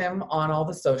blocked him on all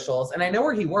the socials. And I know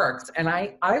where he works. And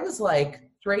I was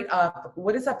straight up,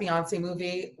 what is that Beyonce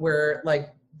movie where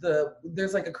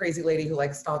there's a crazy lady who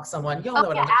stalks someone? You'll know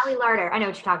what I'm Allie Larder. I know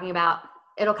what you're talking about.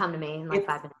 It'll come to me in 5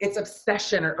 minutes. It's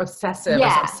obsession or obsessive,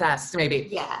 Yeah. or obsessed maybe.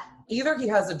 Yeah. Either he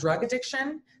has a drug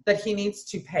addiction that he needs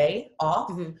to pay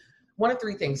off. Mm-hmm. One of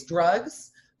 3 things: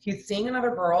 drugs, he's seeing another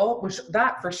girl, which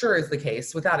that for sure is the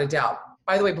case, without a doubt.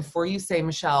 By the way, before you say,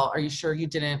 Michelle, are you sure you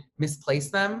didn't misplace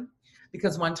them?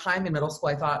 Because one time in middle school,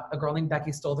 I thought a girl named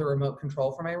Becky stole the remote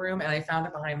control from my room and I found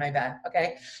it behind my bed.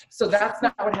 Okay. So that's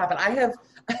not what happened.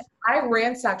 I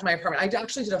ransacked my apartment. I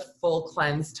actually did a full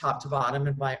cleanse top to bottom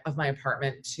of my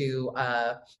apartment to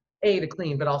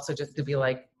clean, but also just to be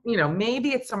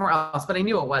maybe it's somewhere else, but I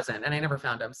knew it wasn't and I never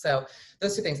found him. So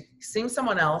those 2 things, seeing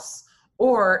someone else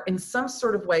or in some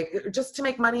sort of way, just to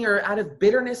make money or out of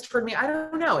bitterness toward me. I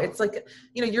don't know. It's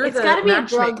you're it's the gotta be a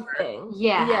matchmaker. drug thing.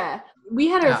 Yeah. Yeah. We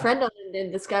had her friend on,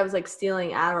 and this guy was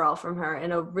stealing Adderall from her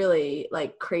in a really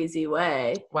crazy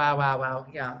way. Wow.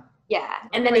 Yeah. Yeah.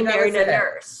 And then he married a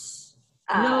nurse.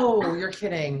 No, you're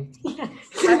kidding.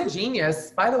 Kind of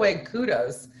genius. By the way,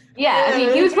 kudos. Yeah, I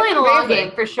mean, he was playing a long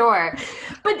game for sure.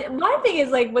 But my thing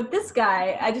is with this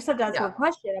guy, I just have to ask one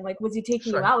question. I'm was he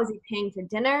taking you out? Was he paying for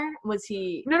dinner? Was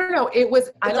he? No. It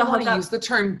was, I don't want to use the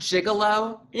term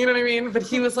gigolo, you know what I mean? But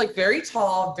he was very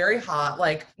tall, very hot.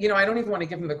 I don't even want to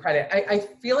give him the credit. I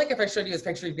feel if I showed you his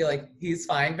picture, you'd be he's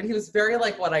fine. But he was very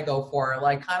what I go for,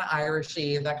 kind of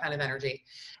Irishy, that kind of energy.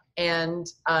 And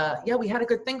yeah, we had a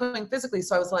good thing going physically.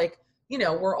 So I was like, you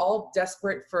know, we're all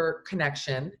desperate for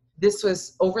connection. This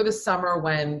was over the summer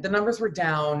when the numbers were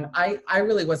down. I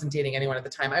really wasn't dating anyone at the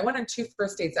time. I went on 2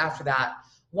 first dates after that.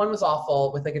 One was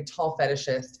awful with like a tall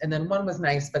fetishist, and then one was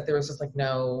nice, but there was just like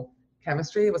no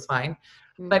chemistry. It was fine.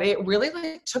 But it really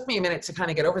like took me a minute to kind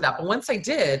of get over that. But once I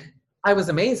did, I was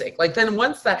amazing. Like then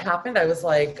once that happened, I was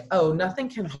like, oh, nothing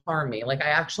can harm me. Like I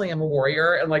actually am a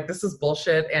warrior, and like this is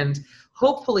bullshit. And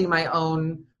hopefully my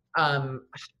own, I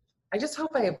just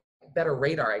hope I have better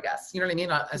radar, I guess. You know what I mean?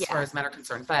 Not as far as men are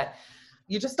concerned, but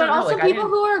you just don't But know. also Like, people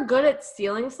who are good at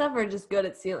stealing stuff are just good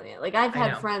at stealing it. Like I've I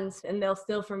had know. friends and they'll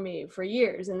steal from me for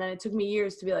years, and then it took me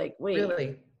years to be like, wait.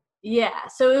 Really? Yeah.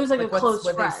 So it was like a close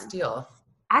what friend. they steal?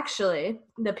 Actually,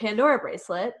 the Pandora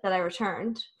bracelet that I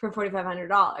returned for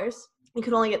 $4,500, you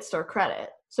could only get store credit.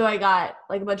 So I got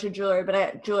like a bunch of jewelry, but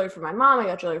I got jewelry for my mom, I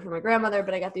got jewelry for my grandmother,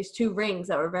 but I got these 2 rings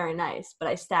that were very nice, but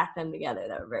I stacked them together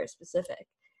that were very specific.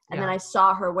 And then I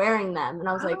saw her wearing them, and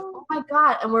I was like, oh my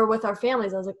God. And we're with our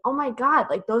families. I was like, oh my God,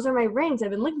 like those are my rings. I've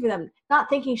been looking for them, not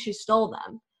thinking she stole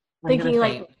them, thinking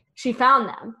like she found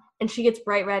them. And she gets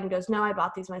bright red and goes, no, I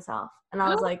bought these myself. And I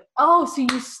was like, oh, so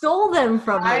you stole them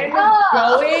from me.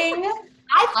 I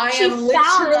am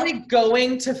literally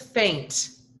going to faint.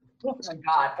 Oh my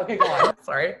God. Okay, go on.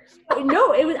 Sorry.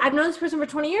 No, I've known this person for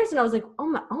 20 years, and I was like, oh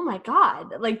my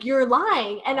God, like you're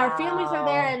lying. And our families are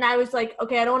there, and I was like,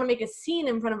 okay, I don't want to make a scene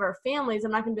in front of our families. I'm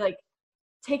not gonna be like,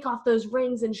 take off those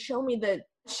rings and show me the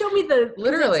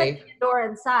literally door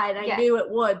inside. I knew it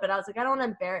would, but I was like, I don't want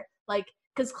to embarrass, like,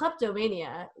 because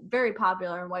kleptomania, very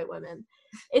popular in white women,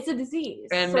 it's a disease.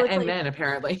 And, so and men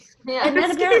apparently. Yeah, and men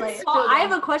apparently. So I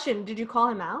have a question. Did you call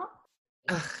him out?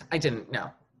 I didn't. No,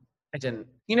 I didn't.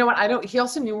 You know what? He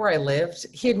also knew where I lived.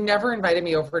 He had never invited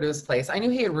me over to his place. I knew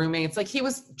he had roommates. Like he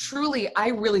was truly, I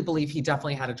really believe he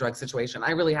definitely had a drug situation.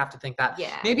 I really have to think that.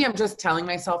 Yeah. Maybe I'm just telling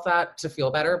myself that to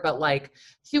feel better, but like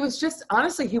he was just,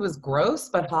 honestly, he was gross,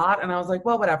 but hot. And I was like,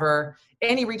 well, whatever.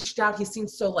 And he reached out. He seemed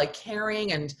so like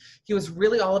caring. And he was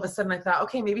really, all of a sudden I thought,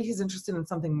 okay, maybe he's interested in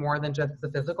something more than just the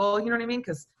physical. You know what I mean?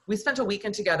 Because we spent a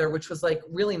weekend together, which was like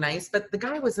really nice, but the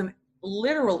guy was an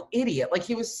literal idiot. Like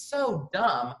he was so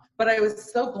dumb, but I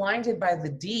was so blinded by the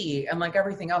D and like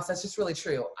everything else. That's just really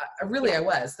true.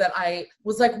 I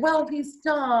was like, well, he's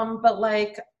dumb, but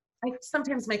like I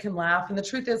sometimes make him laugh. And the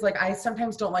truth is like, I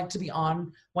sometimes don't like to be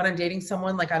on when I'm dating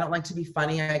someone. Like I don't like to be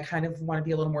funny. I kind of want to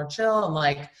be a little more chill. And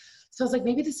like, so I was like,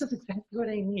 maybe this is exactly what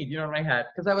I need, you know, in my head.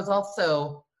 Cause I was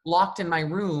also locked in my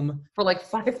room for like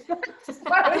 5 minutes.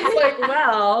 I was like,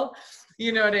 well,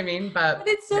 you know what I mean? But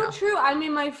it's so true. I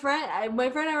mean, my friend and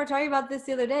I were talking about this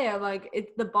the other day. I'm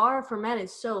like, the bar for men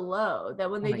is so low that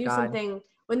when they do something,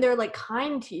 when they're like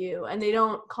kind to you and they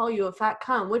don't call you a fat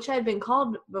cunt, which I've been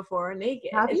called before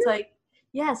naked. It's like,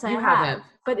 yes, I have.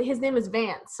 But his name is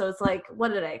Vance. So it's like, what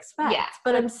did I expect? Yeah.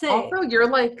 But I'm saying. Also, you're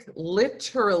like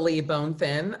literally bone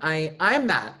thin. I'm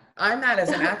that as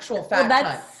an actual fat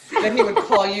cunt. Then he would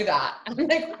call you that. I'm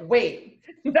like, wait.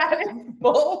 That is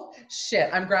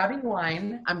bullshit. I'm grabbing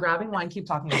wine. Keep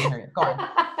talking to me. Go on.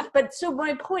 But so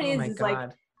my point is like,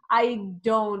 I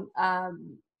don't,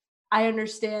 I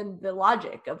understand the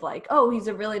logic of like, oh, he's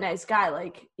a really nice guy.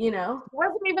 Like, you know. He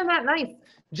wasn't even that nice.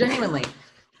 Genuinely.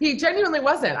 He genuinely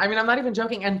wasn't. I mean, I'm not even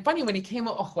joking. And funny when he came,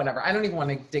 whatever. I don't even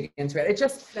want to dig into it. It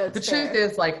just, truth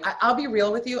is like, I'll be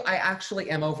real with you. I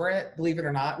actually am over it, believe it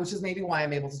or not, which is maybe why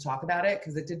I'm able to talk about it.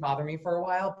 Cause it did bother me for a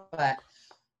while, but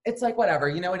it's like, whatever,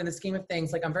 you know, and in the scheme of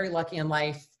things, like I'm very lucky in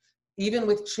life, even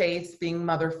with Chase being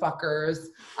motherfuckers,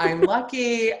 I'm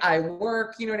lucky, I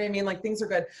work, you know what I mean? Like things are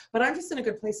good, but I'm just in a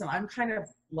good place. And I'm kind of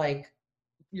like,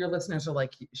 your listeners are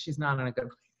like, she's not in a good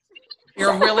place.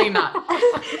 You're really not.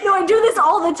 No, I do this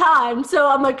all the time. So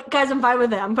I'm like, guys, I'm fine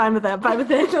with it. I'm fine with it.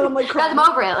 And I'm like, I'm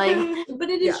over it. Like, but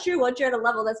it is true. Once you're at a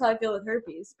level, that's how I feel with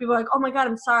herpes. People are like, oh my God,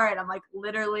 I'm sorry. And I'm like,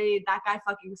 literally, that guy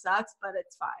fucking sucks, but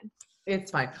it's fine.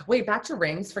 It's fine. Wait, back to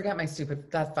rings. Forget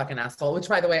that fucking asshole, which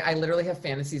by the way, I literally have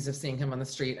fantasies of seeing him on the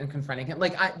street and confronting him.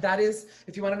 Like that is,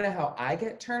 if you want to know how I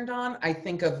get turned on, I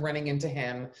think of running into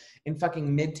him in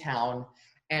fucking Midtown,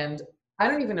 and I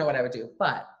don't even know what I would do,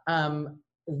 but,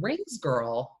 rings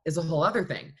girl is a whole other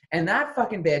thing. And that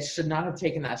fucking bitch should not have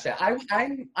taken that shit.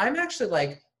 I'm actually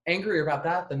like angrier about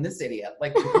that than this idiot.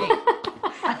 Like me.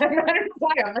 I don't know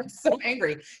why I'm like so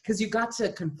angry because you got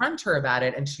to confront her about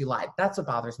it and she lied. That's what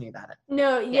bothers me about it.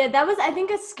 No, yeah, that was, I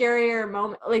think, a scarier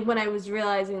moment. Like when I was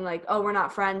realizing like, oh, we're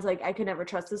not friends. Like I could never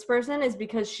trust this person, is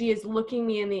because she is looking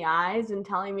me in the eyes and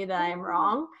telling me that I am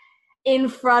wrong. in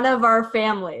front of our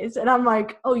families. And I'm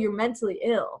like, oh, you're mentally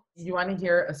ill. You want to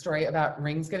hear a story about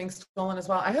rings getting stolen as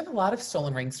well? I have a lot of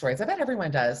stolen ring stories. I bet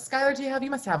everyone does. Skylar, you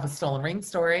must have a stolen ring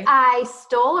story. I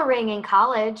stole a ring in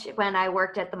college when I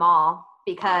worked at the mall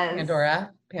because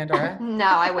Pandora? No,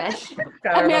 I wish.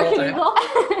 American Eagle.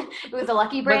 It was a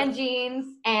Lucky Brand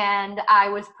jeans, and I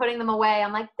was putting them away.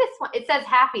 I'm like, this one, it says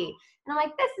happy. And I'm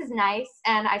like, this is nice.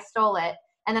 And I stole it.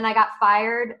 And then I got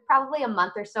fired probably a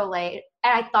month or so late.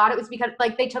 And I thought it was because,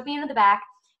 like, they took me into the back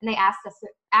and they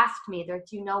asked me,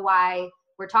 do you know why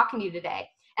we're talking to you today?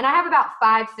 And I have about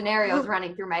 5 scenarios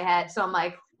running through my head. So I'm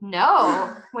like,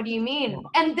 no, what do you mean?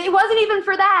 And it wasn't even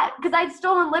for that, because I'd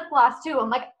stolen lip gloss too. I'm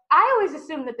like, I always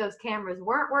assumed that those cameras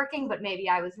weren't working, but maybe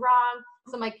I was wrong.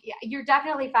 So I'm like, yeah, you're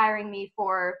definitely firing me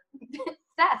for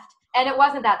theft. And it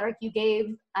wasn't that. They're like, you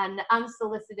gave an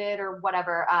unsolicited or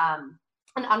whatever, an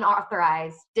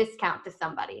unauthorized discount to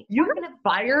somebody. You were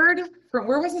fired from,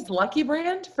 where was this, Lucky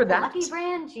Brand for that? Lucky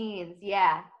Brand jeans,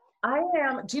 yeah.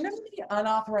 Do you know how many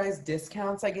unauthorized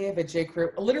discounts I gave at J.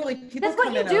 Crew? Literally, people That's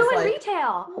what you do in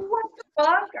retail. What the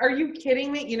fuck? Are you kidding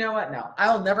me? You know what? No,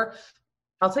 I'll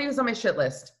tell you what's on my shit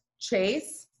list.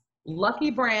 Chase,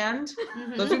 Lucky Brand,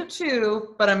 those are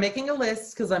 2, but I'm making a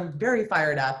list because I'm very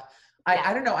fired up.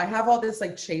 I don't know. I have all this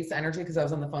like Chase energy because I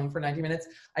was on the phone for 90 minutes.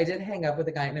 I did hang up with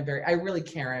a guy I really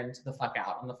Karen'd the fuck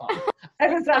out on the phone. I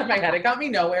was out of my head. It got me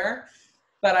nowhere,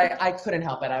 but I couldn't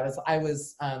help it. I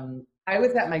was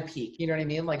at my peak. You know what I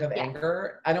mean? Like of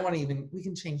anger. I don't want to we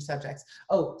can change subjects.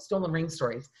 Oh, stolen ring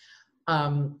stories.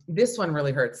 This one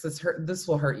really hurts. This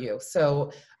will hurt you.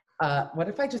 So, what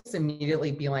if I just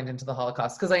immediately beelined into the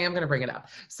Holocaust? Because I am going to bring it up.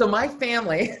 So my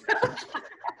family,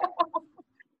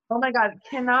 oh my God,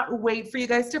 cannot wait for you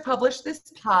guys to publish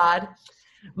this pod.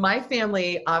 My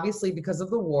family, obviously, because of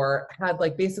the war, had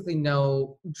like basically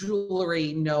no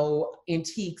jewelry, no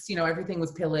antiques, everything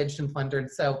was pillaged and plundered.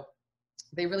 So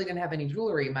they really didn't have any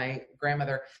jewelry. My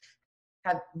grandmother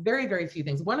had very, very few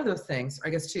things. One of those things, I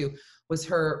guess 2, was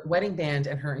her wedding band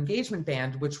and her engagement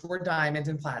band, which were diamond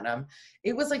and platinum.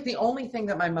 It was like the only thing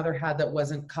that my mother had that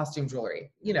wasn't costume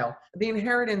jewelry. The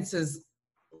inheritance is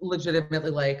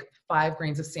legitimately like 5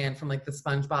 grains of sand from like the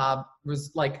SpongeBob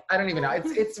was like, I don't even know.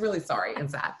 It's really sorry and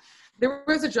sad. There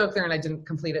was a joke there and I didn't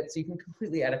complete it, so you can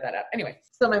completely edit that out. Anyway,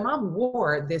 so my mom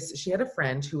wore this. She had a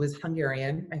friend who was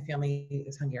Hungarian. My family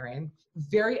is Hungarian.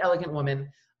 Very elegant woman,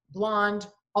 blonde,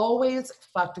 always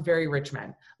fucked very rich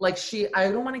men. Like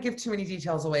I don't want to give too many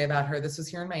details away about her. This was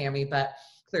here in Miami, but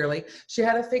clearly she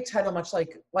had a fake title, much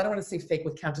like, well, I don't want to say fake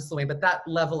with Countess Luann, but that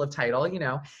level of title, and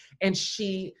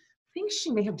I think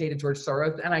she may have dated George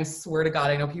Soros, and I swear to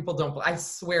God, I know people don't, I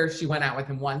swear she went out with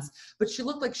him once, but she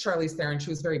looked like Charlize Theron. She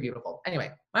was very beautiful. Anyway,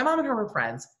 my mom and her were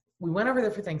friends. We went over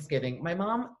there for Thanksgiving. My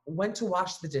mom went to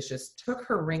wash the dishes, took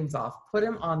her rings off, put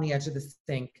them on the edge of the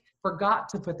sink, forgot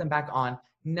to put them back on,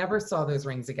 never saw those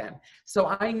rings again.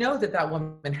 So I know that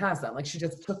woman has them. Like she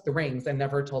just took the rings and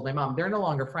never told my mom. They're no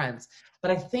longer friends. But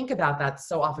I think about that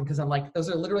so often because I'm like, those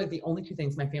are literally the only 2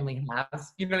 things my family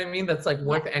has. You know what I mean? That's like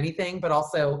worth anything, but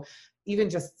also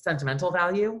even just sentimental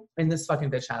value. And this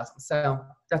fucking bitch has them. So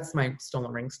that's my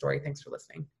stolen ring story. Thanks for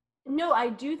listening. No, I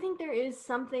do think there is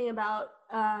something about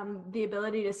the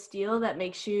ability to steal that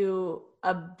makes you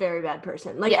a very bad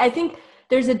person. Like, I think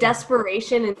there's a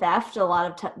desperation in theft a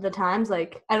lot of the times.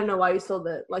 Like, I don't know why you stole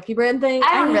the Lucky Brand thing.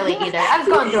 I don't really either. I was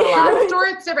going through a lot. The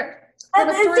story's different.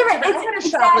 It's different. I had a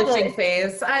shoplifting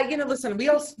phase. Listen, we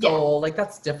all stole. Like,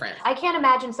 that's different. I can't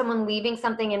imagine someone leaving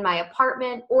something in my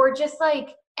apartment or just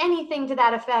like anything to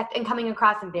that effect and coming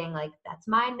across and being like, that's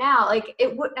mine now. Like,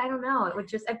 it would, I don't know. It would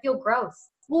just, I feel gross.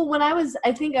 Well,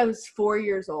 I think I was 4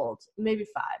 years old, maybe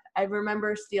 5. I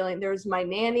remember stealing. There was my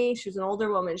nanny. She was an older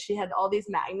woman. She had all these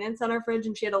magnets on her fridge,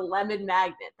 and she had a lemon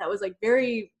magnet that was like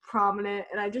very prominent,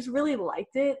 and I just really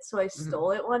liked it. So I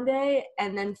stole it one day,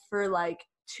 and then for like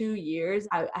 2 years,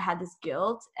 I had this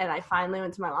guilt, and I finally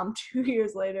went to my mom 2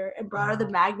 years later and brought her the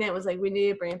magnet. Was like, we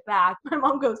need to bring it back. My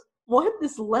mom goes, what,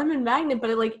 this lemon magnet?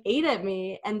 But it like ate at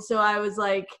me, and so I was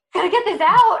like, gotta get this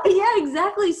out. Yeah,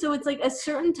 exactly. So it's like a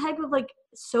certain type of like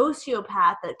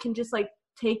sociopath that can just like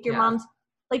take your mom's,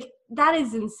 like, that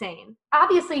is insane.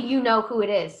 Obviously you know who it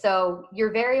is, so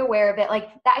you're very aware of it. Like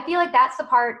that, I feel like that's the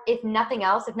part, if nothing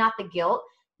else, if not the guilt,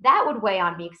 that would weigh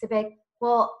on me, because it's like,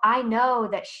 well, I know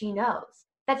that she knows.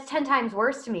 That's 10 times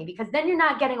worse to me, because then you're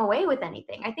not getting away with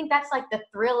anything. I think that's like the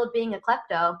thrill of being a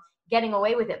klepto, getting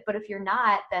away with it. But if you're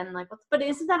not, then like, but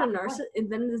isn't that a narcissist?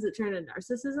 Then does it turn into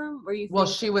narcissism? Where you well,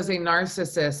 she was a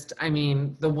narcissist. I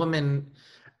mean, the woman,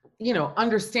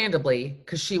 understandably,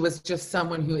 because she was just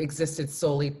someone who existed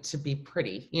solely to be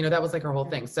pretty. That was like her whole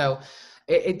thing. So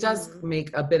it does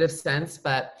make a bit of sense.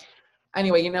 But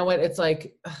Anyway, you know what? It's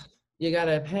like, you got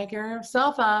to pick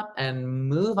yourself up and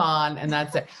move on. And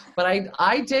that's it. But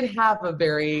I did have a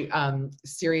very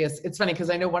serious, it's funny because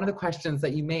I know one of the questions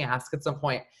that you may ask at some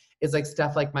point is like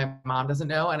stuff like my mom doesn't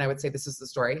know. And I would say this is the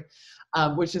story,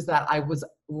 which is that I was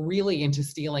really into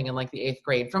stealing in like the 8th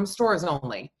grade from stores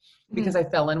only, because I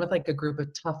fell in with like a group of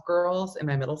tough girls in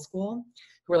my middle school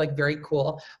who were like very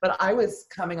cool. But I was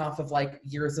coming off of like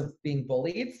years of being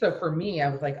bullied. So for me, I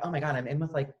was like, oh my God, I'm in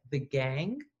with like the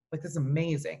gang. Like, this is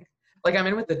amazing. Like, I'm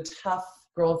in with the tough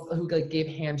girls who like gave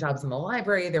hand jobs in the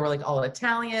library. They were like all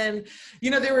Italian.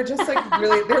 You know, they were just like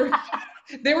really,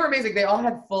 they were amazing. They all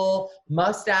had full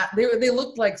mustache. They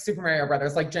looked like Super Mario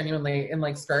Brothers, like genuinely in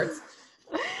like skirts.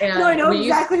 And no, I know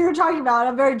exactly what you're talking about.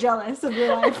 I'm very jealous of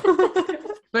your life.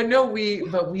 But we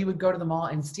would go to the mall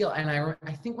and steal. And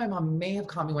I think my mom may have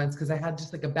caught me once because I had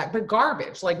just like a bag, but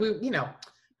garbage, like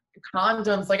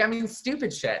condoms, like, I mean,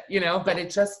 stupid shit, but it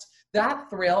just, that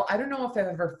thrill, I don't know if I've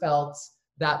ever felt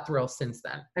that thrill since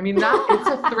then. I mean, it's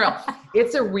a thrill.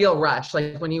 It's a real rush.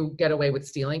 Like when you get away with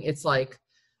stealing, it's like,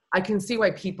 I can see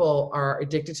why people are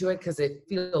addicted to it because it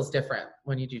feels different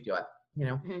when you do it,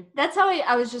 That's how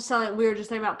I was just telling, we were just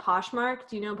talking about Poshmark.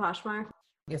 Do you know Poshmark?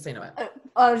 Yes, I know it.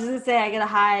 I was just gonna say I get a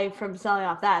high from selling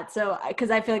off that. So,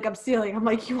 because I feel like I'm stealing, I'm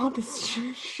like, you want this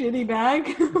shitty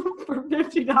bag for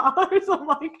 $50? I'm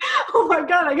like, oh my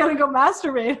God, I gotta go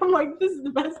masturbate. I'm like, this is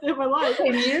the best day of my life.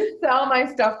 Can you sell my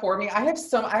stuff for me? I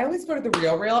always go to the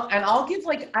RealReal and I'll give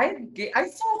like, I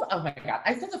sold a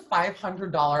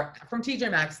 $500 from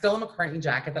TJ Maxx, Stella McCartney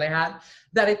jacket that I had,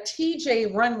 that at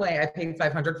TJ Runway I paid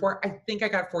 $500 for. I think I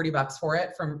got $40 for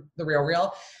it from the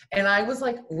RealReal. And I was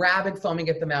like rabid foaming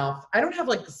at the mouth. I don't have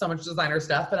like so much designer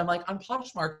stuff, but I'm like, on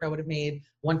Poshmark, I would have made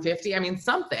 $150. I mean,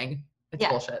 something. It's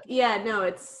bullshit. Yeah,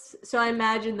 no, so I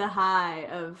imagine the high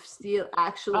of stealing.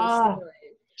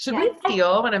 Should we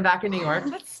steal when I'm back in New York?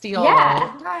 Let's steal.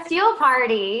 Yeah, steal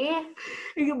party.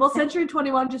 Well, Century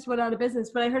 21 just went out of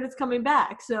business, but I heard it's coming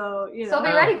back. So, So be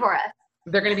ready for us.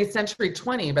 They're going to be Century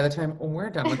 20 by the time we're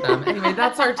done with them. Anyway,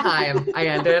 that's our time. I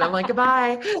ended. I'm like,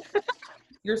 goodbye.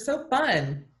 You're so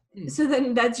fun. So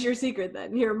then that's your secret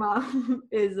then. Your mom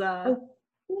is I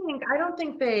don't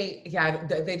think they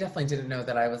definitely didn't know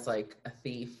that I was like a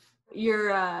thief.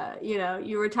 You're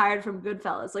you retired from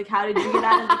Goodfellas. Like, how did you get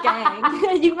out of the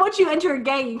gang? Once you enter a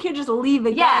gang, you can't just leave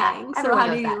a gang. So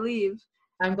how do you leave?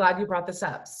 I'm glad you brought this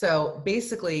up. So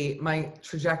basically my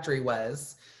trajectory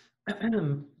was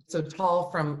so tall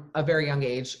from a very young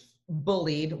age,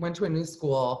 bullied, went to a new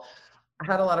school,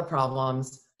 had a lot of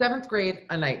problems. 7th grade,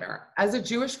 a nightmare. As a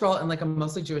Jewish girl in like a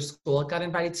mostly Jewish school, got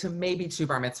invited to maybe 2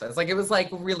 bar mitzvahs. Like, it was like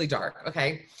really dark.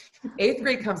 Okay. 8th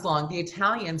grade comes along. The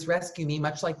Italians rescue me,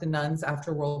 much like the nuns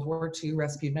after World War II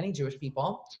rescued many Jewish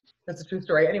people. That's a true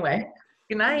story. Anyway,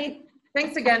 good night.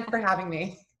 Thanks again for having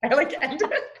me. I like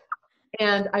ended it.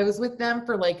 And I was with them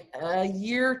for like a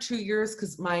year, 2 years,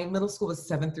 because my middle school was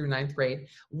 7th through 9th grade.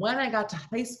 When I got to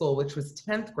high school, which was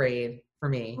 10th grade for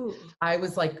me, I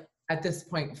was like, at this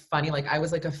point, funny, like I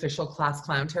was like official class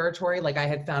clown territory. Like I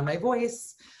had found my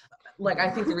voice. Like, I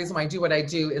think the reason why I do what I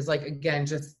do is like, again,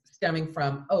 just stemming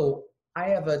from, I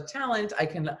have a talent. I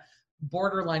can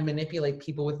borderline manipulate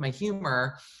people with my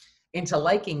humor into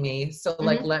liking me. So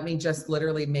like, let me just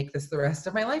literally make this the rest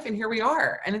of my life. And here we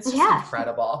are. And it's just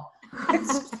incredible.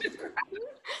 It's just incredible.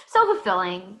 So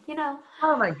fulfilling,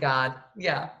 Oh my God.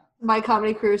 Yeah. My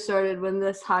comedy career started when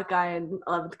this hot guy in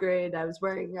 11th grade, I was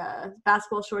wearing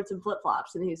basketball shorts and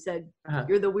flip-flops, and he said,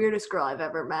 you're the weirdest girl I've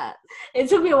ever met. It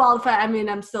took me a while to find,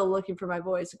 I'm still looking for my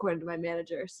voice, according to my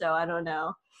manager, so I don't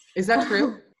know. Is that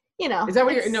true? Is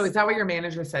that what your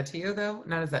manager said to you, though?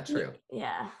 Not, is that true?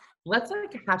 Yeah. Let's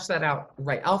like hatch that out.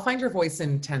 Right. I'll find your voice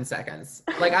in 10 seconds.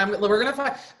 Like we're going to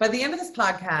find, by the end of this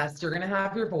podcast, you're going to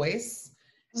have your voice.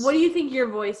 What do you think your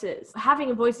voice is?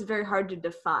 Having a voice is very hard to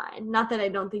define. Not that I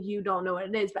don't think you don't know what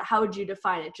it is, but how would you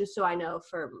define it? Just so I know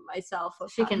for myself.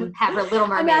 She can have her Little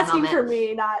Mermaid I'm asking moment. for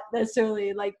me, not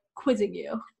necessarily like quizzing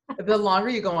you. The longer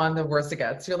you go on, the worse it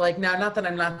gets. You're like, now, not that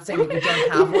I'm not saying that you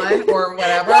don't have one or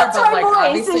whatever, That's but like voice.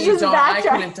 obviously you don't. I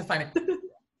couldn't define it.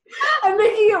 I'm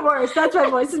making it worse. That's my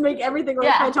voice, is make everything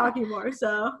worse by talking more.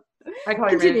 So I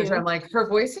call your manager. I'm like, her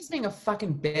voice is being a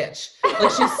fucking bitch.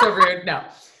 Like, she's so rude. No.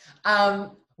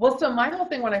 Well, so my whole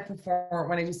thing when I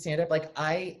do stand-up, like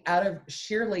out of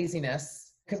sheer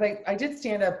laziness, because I did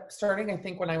stand-up starting, I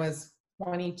think when I was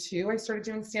 22, I started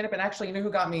doing stand-up. And actually, who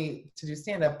got me to do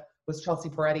stand-up was Chelsea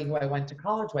Peretti, who I went to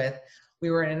college with. We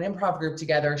were in an improv group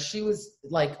together. She was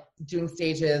like doing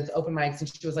stages, open mics,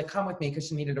 and she was like, come with me, because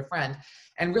she needed a friend.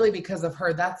 And really because of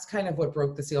her, that's kind of what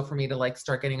broke the seal for me to like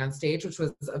start getting on stage, which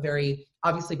was a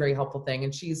obviously very helpful thing.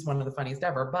 And she's one of the funniest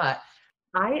ever. But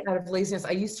Out of laziness,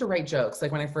 I used to write jokes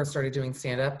like when I first started doing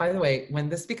stand-up. By the way, when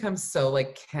this becomes so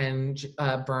like Ken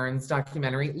Burns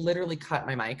documentary, literally cut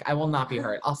my mic. I will not be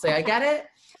hurt. I'll say I get it.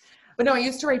 But no, I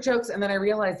used to write jokes, and then I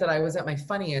realized that I was at my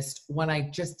funniest when I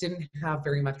just didn't have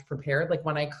very much prepared. Like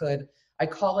when I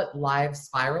call it live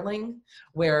spiraling,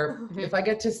 where if I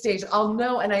get to stage, I'll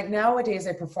know. And nowadays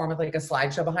I perform with like a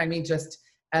slideshow behind me just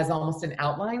as almost an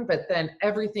outline, but then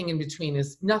everything in between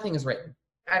nothing is written.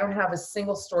 I don't have a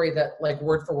single story that like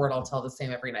word for word I'll tell the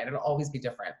same every night. It'll always be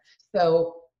different.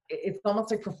 So it's almost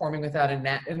like performing without a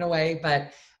net in a way,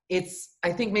 but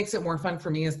I think makes it more fun for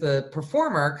me as the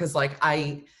performer, because like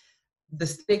the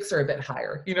stakes are a bit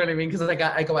higher. You know what I mean? Because like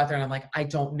I go out there and I'm like, I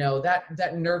don't know.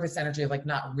 That nervous energy of like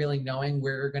not really knowing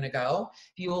where you're gonna go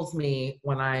fuels me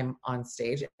when I'm on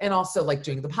stage. And also like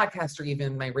doing the podcast or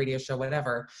even my radio show,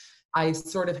 whatever. I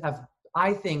sort of have,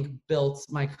 I think, built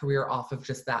my career off of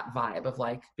just that vibe of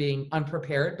like being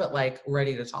unprepared but like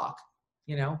ready to talk,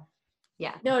 you know?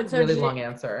 Yeah. No, it's Really long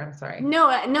answer. I'm sorry. No,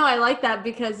 I like that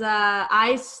because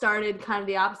I started kind of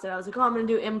the opposite. I was like, oh, I'm going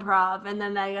to do improv. And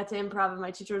then I got to improv and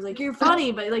my teacher was like, you're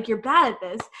funny, but like you're bad at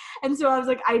this. And so I was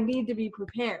like, I need to be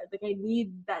prepared. Like I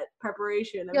need that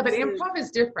preparation. Yeah, but improv is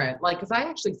different. Like, because I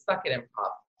actually suck at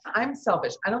improv. I'm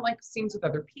selfish. I don't like scenes with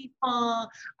other people.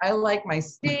 I like my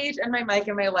stage and my mic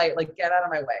and my light. Like, get out of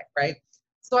my way, right?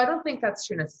 So I don't think that's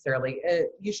true necessarily.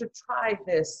 You should try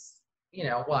this, you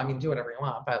know, well, I mean, do whatever you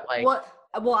want, but like.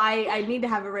 Well, I need to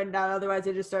have it written down. Otherwise,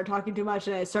 I just start talking too much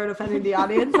and I start offending the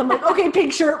audience. I'm like, okay,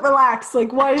 pink shirt, relax.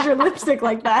 Like, why is your lipstick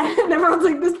like that? And everyone's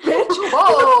like, this bitch, who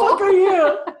the fuck are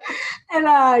you?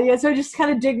 And so I just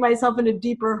kind of dig myself into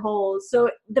deeper holes.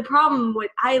 So the problem with,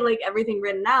 I like everything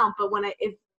written out, but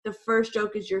if the first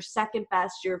joke is your second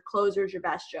best, your closer is your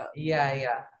best joke.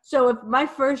 Yeah. So if my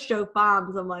first joke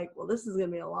bombs, I'm like, well, this is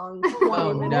going to be a long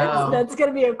 20 minutes. No. That's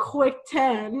going to be a quick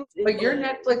 10. But your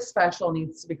Netflix special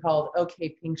needs to be called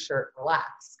Okay, Pink Shirt,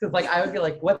 Relax. Because like I would be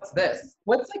like, what's this?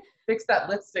 What's like fix that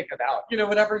lipstick about? You know,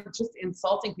 whatever, just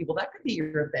insulting people. That could be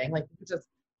your thing. Like you could just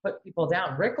put people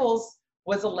down. Rickles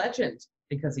was a legend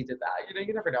because he did that. You know,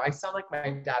 you never know. I sound like my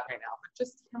dad right now, but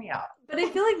just hear me out. But I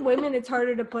feel like women, it's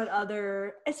harder to put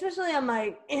especially I'm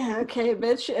like, yeah, okay,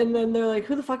 bitch. And then they're like,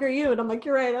 who the fuck are you? And I'm like,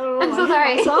 you're right. I don't know. I'm so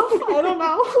sorry. Myself. I don't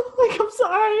know. Like, I'm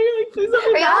sorry. Like, please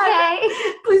don't be Are you mad.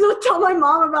 okay? Please don't tell my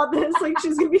mom about this. Like,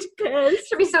 she's going to be pissed.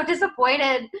 She'll be so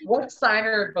disappointed. What sign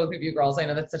are both of you girls? I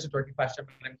know that's such a dorky question,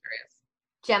 but I'm curious.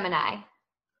 Gemini.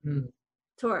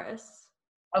 Taurus.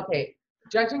 Okay.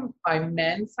 Judging by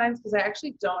men's signs, because I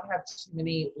actually don't have too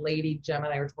many lady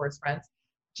Gemini or Taurus friends.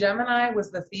 Gemini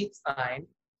was the thief sign,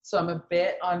 so I'm a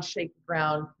bit on shaky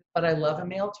ground, but I love a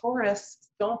male Taurus.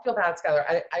 Don't feel bad, Skylar.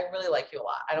 I really like you a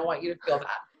lot. I don't want you to feel bad.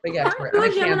 But yeah, Aren't you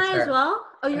a Gemini as well?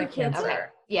 Oh, you're a Cancer. Okay.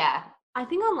 Yeah. I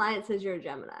think online it says you're a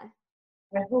Gemini.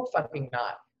 I hope fucking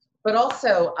not. But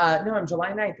also, no, I'm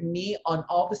July 9th. Me on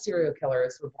all the serial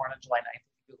killers who were born on July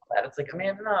 9th. Google that. It's like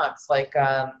Amanda Knox, like,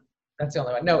 that's the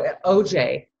only one. No,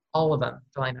 OJ, all of them,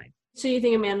 July 9th. So you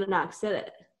think Amanda Knox did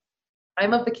it?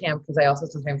 I'm of the camp because I also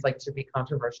sometimes like to be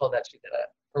controversial that she did it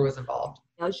or was involved.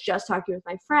 I was just talking with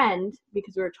my friend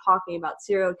because we were talking about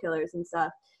serial killers and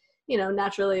stuff. You know,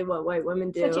 naturally what white women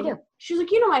do. What'd you do? She was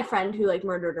like, you know my friend who like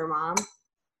murdered her mom? And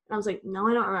I was like, no,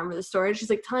 I don't remember the story.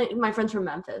 She's like, my friend's from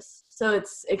Memphis. So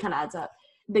it kind of adds up.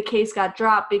 The case got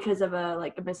dropped because of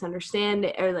a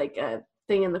misunderstanding or like a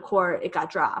thing in the court. It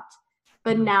got dropped.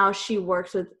 But now she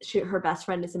works with her best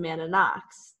friend is Amanda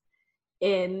Knox.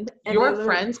 Your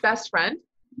friend's best friend?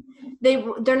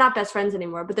 They're not best friends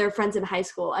anymore, but they're friends in high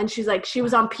school. And she's like, she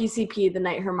was on PCP the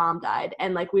night her mom died,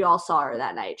 and like we all saw her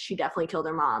that night. She definitely killed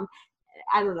her mom.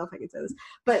 I don't know if I can say this,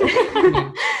 but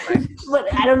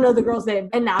but I don't know the girl's name.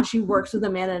 And now she works with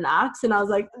Amanda Knox, and I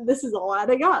was like, this is all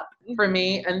adding up for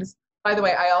me. And by the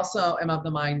way, I also am of the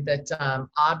mind that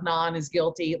Adnan is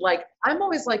guilty. Like, I'm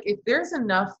always like, if there's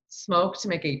enough smoke to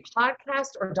make a podcast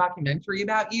or documentary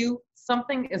about you,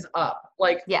 something is up,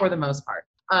 like, for the most part.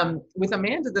 With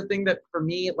Amanda, the thing that for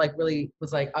me, like, really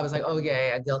was like, I was like, oh,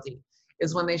 yeah, guilty,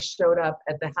 is when they showed up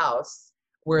at the house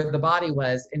where the body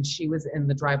was, and she was in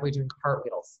the driveway doing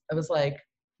cartwheels. I was like,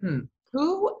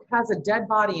 who has a dead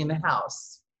body in the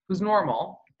house who's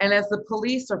normal? And as the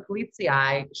police or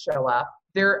polizei show up,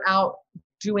 they're out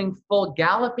doing full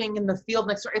galloping in the field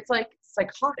next door. It's like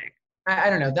psychotic. I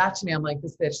don't know. That to me, I'm like,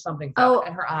 this bitch, something's up.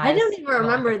 And her eyes. I don't even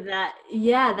remember that.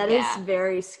 Yeah, that is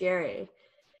very scary.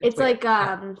 It's like,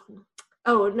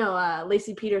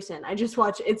 Lacey Peterson. I just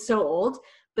watched, it's so old,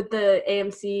 but the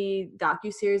AMC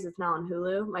docuseries, it's now on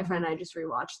Hulu. My friend and I just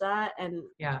rewatched that. And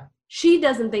she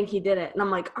doesn't think he did it. And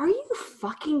I'm like, are you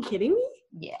fucking kidding me?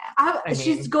 Yeah.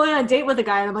 She's going on a date with a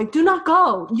guy, and I'm like, do not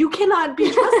go. You cannot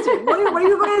be trusted. Why are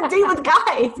you going on a date with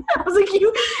guys? I was like,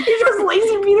 you trust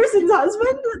Lacey Peterson's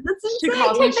husband? That's She insane.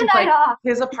 calls me. Take the She's night like, off.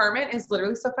 his apartment is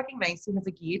literally so fucking nice. He has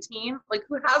a guillotine. Like,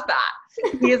 who has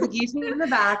that? He has a guillotine in the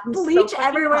back. He's so Bleach fucking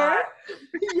everywhere. hot.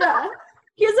 Yeah.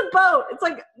 He has a boat. It's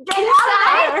like, get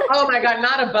out of there. Oh my God,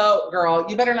 not a boat, girl.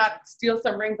 You better not steal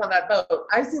some rings on that boat.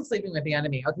 I've seen Sleeping with the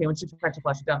Enemy. Okay, when she tried to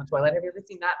flush it down the toilet. Have you ever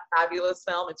seen that fabulous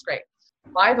film? It's great.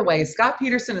 By the way, Scott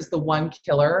Peterson is the one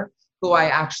killer who I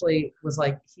actually was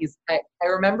like, I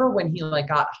remember when he like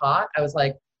got hot, I was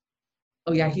like,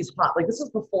 oh yeah, he's hot. Like this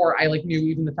was before I like knew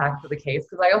even the facts of the case,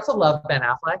 because I also love Ben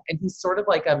Affleck, and he's sort of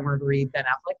like a murdery Ben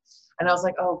Affleck. And I was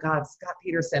like, oh God, Scott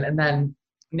Peterson. And then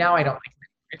now I don't like him.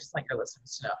 I just want your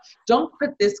listeners to know. Don't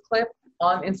put this clip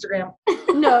on Instagram.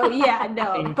 No, yeah,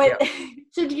 no. Thank But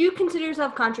so do you consider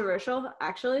yourself controversial,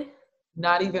 actually?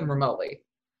 Not even remotely.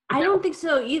 I don't think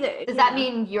so either. Does that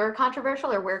mean you're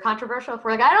controversial or we're controversial? If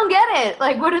we're like, I don't get it.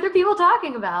 Like, what are the people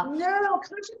talking about? No,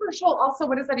 controversial. Also,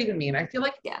 what does that even mean? I feel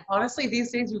like, honestly,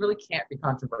 these days you really can't be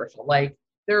controversial. Like,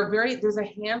 there's a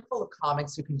handful of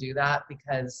comics who can do that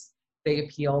because they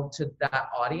appeal to that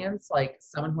audience. Like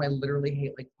someone who I literally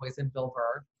hate, like Poison Bill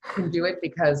Burr, can do it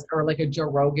because, or like a Joe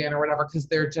Rogan or whatever, because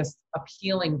they're just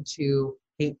appealing to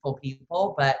hateful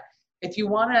people. But if you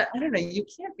want to, I don't know, you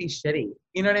can't be shitty.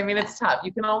 You know what I mean? It's tough.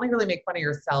 You can only really make fun of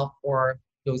yourself or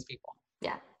those people.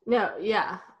 Yeah. No,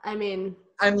 yeah. I mean,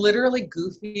 I'm literally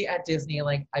goofy at Disney.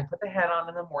 Like I put the hat on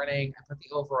in the morning, I put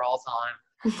the overalls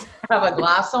on, have a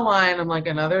glass of wine. I'm like,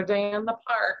 another day in the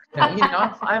park. And, you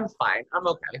know, I'm fine. I'm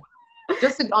okay.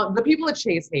 Just the people at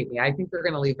Chase hate me. I think they're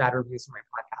going to leave bad reviews for my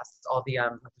podcast. All the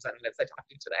representatives I talked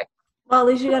to today. well, at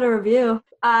least you got a review.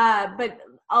 But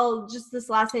this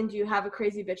last thing, do you have a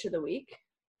crazy bitch of the week?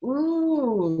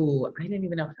 Ooh, I didn't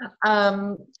even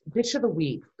know. Bitch of the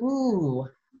week. Ooh.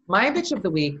 My bitch of the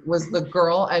week was the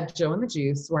girl at Joe and the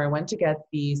Juice, where I went to get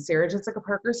the Sarah Jessica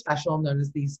Parker special, known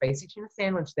as the spicy tuna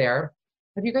sandwich there.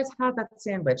 Have you guys had that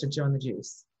sandwich at Joe and the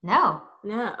Juice? No.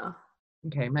 No.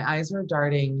 Okay, my eyes are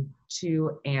darting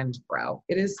to and fro.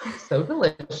 It is so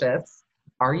delicious.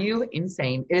 Are you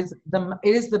insane? It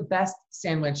is the best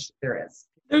sandwich there is.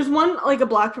 There's one like a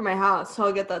block from my house, so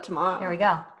I'll get that tomorrow. Here we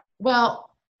go. Well,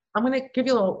 I'm going to give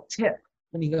you a little tip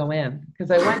when you go in, because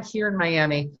I went here in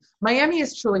Miami. Miami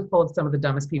is truly full of some of the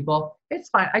dumbest people. It's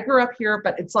fine. I grew up here,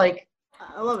 but it's like,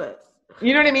 I love it.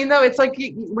 You know what I mean, though? It's like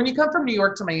when you come from New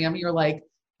York to Miami, you're like,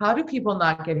 how do people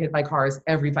not get hit by cars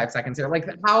every 5 seconds here? Like,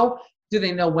 how do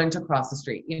they know when to cross the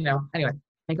street? You know? Anyway,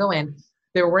 I go in.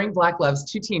 They were wearing black gloves,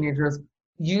 2 teenagers,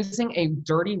 using a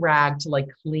dirty rag to, like,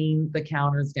 clean the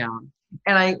counters down.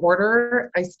 And I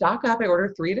stock up. I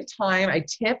order 3 at a time. I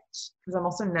tipped, because I'm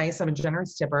also nice. I'm a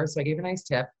generous tipper, so I gave a nice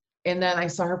tip. And then I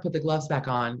saw her put the gloves back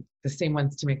on, the same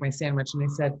ones to make my sandwich. And I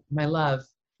said, my love.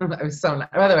 I was so nice.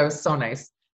 By the way, I was so nice.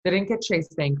 They didn't get Chase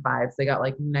Bank vibes. They got,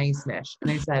 like, nice-nish.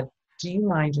 And I said, do you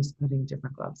mind just putting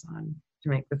different gloves on to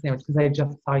make the sandwich? Because I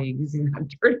just saw you using that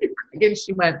dirty rag. And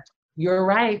she went, you're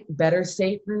right. Better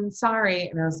safe than sorry.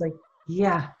 And I was like,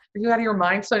 yeah. Are you out of your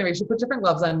mind? So anyway, she put different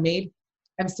gloves on,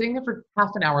 I'm sitting there for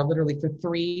half an hour, literally, for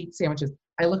 3 sandwiches.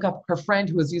 I look up, her friend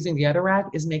who was using the other rag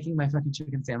is making my fucking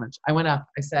chicken sandwich. I went up,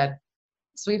 I said,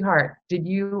 sweetheart, I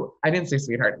didn't say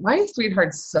sweetheart. Why is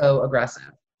sweetheart so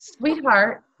aggressive?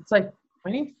 Sweetheart, it's like,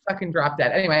 why didn't you fucking drop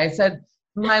dead? Anyway, I said,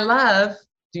 my love,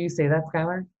 do you say that,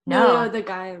 Skylar? No, the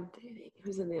guy I'm dating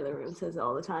who's in the other room says it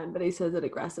all the time, but he says it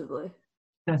aggressively.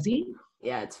 Does he?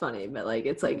 Yeah, it's funny, but like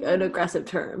it's like an aggressive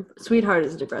term. Sweetheart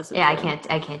is an aggressive Yeah, term.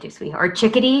 I can't do sweetheart. Or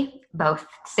chickadee, both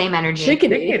same energy.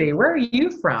 Chickadee, where are you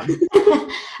from?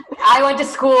 I went to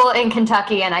school in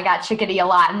Kentucky and I got chickadee a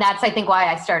lot, and that's I think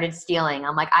why I started stealing.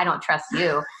 I'm like, I don't trust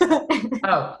you.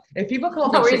 Oh, if people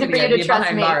call No me reason for chickadee, you I'd to be trust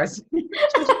behind me. bars.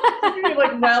 You'd be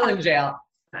like well in jail.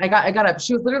 I got up.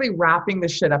 She was literally wrapping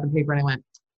this shit up in paper, and I went,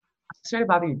 sorry to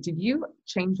bother you. Did you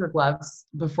change your gloves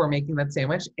before making that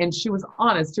sandwich? And she was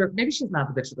honest. Maybe she's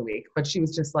not the bitch of the week, but she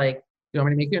was just like, you want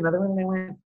me to make you another one? And I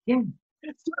went, yeah.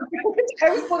 I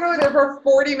was literally there for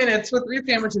 40 minutes with 3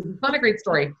 sandwiches. It's not a great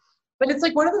story. But it's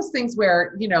like one of those things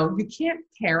where, you know, you can't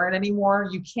Karen anymore.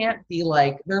 You can't be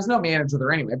like, there's no manager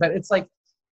there anyway. But it's like,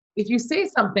 if you say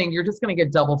something, you're just going to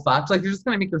get double fucked. Like, you're just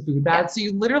going to make your food bad. Yeah. So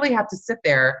you literally have to sit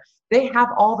there. They have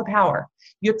all the power.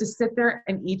 You have to sit there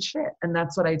and eat shit. And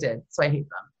that's what I did. So I hate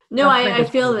them. No, I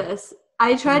feel this.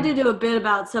 I tried to do a bit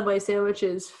about Subway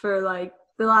sandwiches for like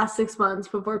the last 6 months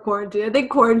before quarantine. I think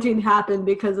quarantine happened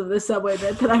because of the Subway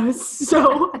bit that I was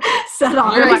so set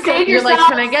on. You're like,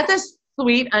 can I get this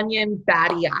sweet onion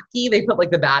batiyaki? They put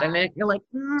like the bat in it. You're like,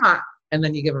 mwah. And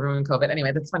then you give everyone COVID.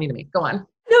 Anyway, that's funny to me. Go on.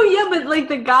 No, yeah, but like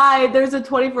the guy, there's a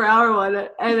 24-hour one,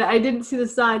 and I didn't see the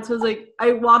sign, so I was like,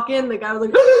 I walk in, the guy was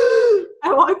like,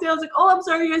 I walked in, I was like, oh, I'm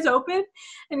sorry, you guys open?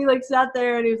 And he like sat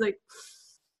there, and he was like,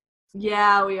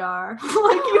 yeah, we are. Like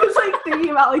he was like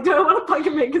thinking about like, do I want to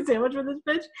fucking make a sandwich for this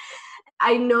bitch?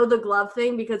 I know the glove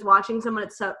thing because watching someone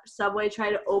at Subway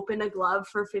try to open a glove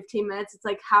for 15 minutes, it's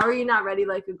like, how are you not ready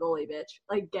like a goalie, bitch?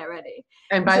 Like, get ready.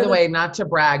 And by the way, not to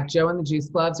brag, Joe and the Juice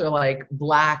gloves are like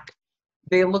black.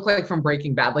 They look like from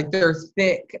Breaking Bad. Like they're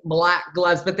thick black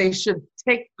gloves, but they should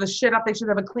take the shit up. They should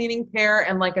have a cleaning pair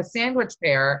and like a sandwich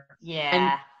pair.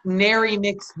 Yeah. And nary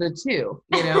mix the two,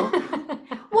 you know?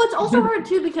 Well, it's also hard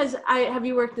too because have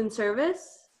you worked in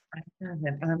service? I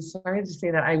haven't. And I'm sorry to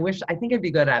say that. I think I'd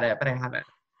be good at it, but I haven't.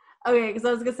 Okay, because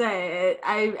I was gonna say,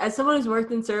 as someone who's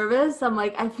worked in service, I'm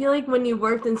like, I feel like when you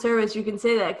worked in service, you can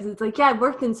say that because it's like, yeah, I've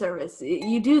worked in service.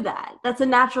 You do that. That's a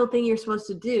natural thing you're supposed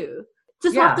to do.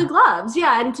 To swap the gloves,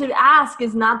 yeah, and to ask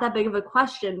is not that big of a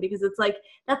question because it's like,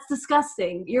 that's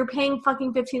disgusting. You're paying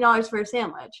fucking $15 for a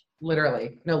sandwich.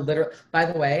 Literally. No, literally. By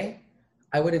the way,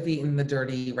 I would have eaten the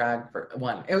dirty rag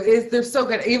one. They're so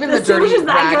good. Even the dirty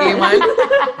raggy one.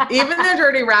 Even the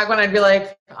dirty rag one, I'd be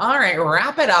like, all right,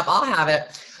 wrap it up. I'll have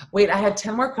it. Wait, I had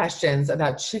 10 more questions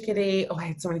about chickadee. Oh, I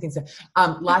had so many things.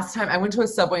 Last time I went to a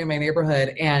Subway in my neighborhood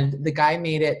and the guy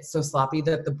made it so sloppy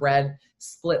that the bread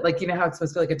split. Like, you know how it's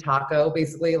supposed to be like a taco,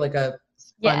 basically like a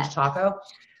sponge taco?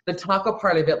 The taco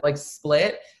part of it like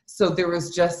split. So there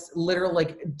was just literal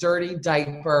like dirty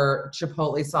diaper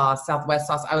Chipotle sauce, Southwest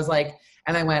sauce. I was like,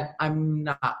 and I went, I'm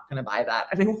not going to buy that.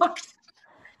 And I walked.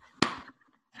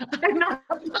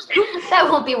 That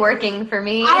won't be working for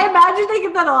me. I imagine they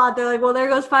get that a lot. They're like, well, there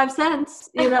goes 5 cents,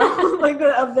 you know, like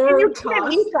of their you cost.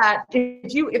 can't eat that.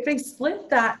 If they split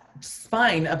that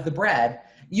spine of the bread,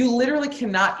 you literally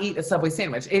cannot eat a Subway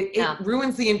sandwich. It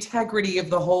ruins the integrity of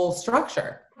the whole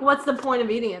structure. What's the point of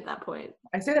eating at that point?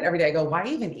 I say that every day. I go, why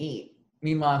even eat?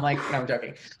 Meanwhile, I'm like, no, I'm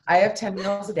joking. I have 10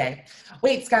 meals a day.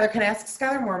 Wait, Skylar, can I ask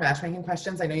Skylar more matchmaking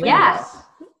questions? I know you Yes.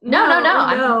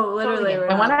 No, literally.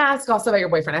 I want to ask also about your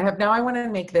boyfriend. I want to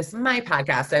make this my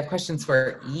podcast. I have questions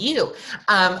for you.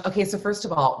 Okay, so first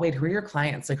of all, wait, who are your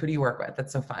clients? Like, who do you work with?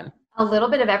 That's so fun. A little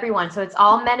bit of everyone. So it's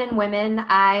all men and women.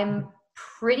 I'm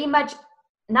pretty much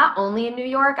not only in New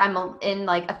York, I'm in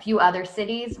like a few other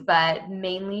cities, but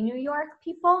mainly New York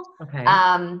people. Okay.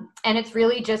 And it's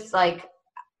really just like,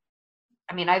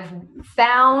 I mean,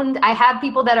 I have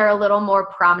people that are a little more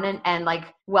prominent and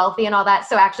like wealthy and all that.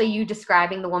 So actually you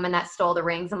describing the woman that stole the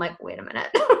rings, I'm like, wait a minute.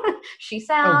 She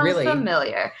sounds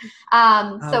familiar.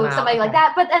 Somebody like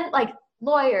that, but then like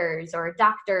lawyers or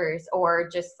doctors or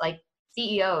just like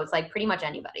CEOs, like pretty much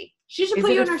anybody. She should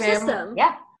put you in her system.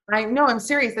 Yeah. I know, I'm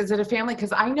serious. Is it a family?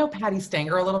 Because I know Patty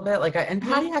Stanger a little bit. And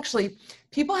Patty actually,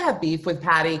 people have beef with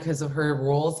Patty because of her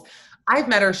rules. I've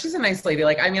met her. She's a nice lady.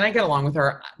 I get along with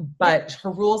her, but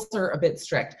her rules are a bit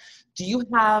strict. Do you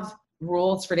have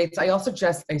rules for dates? I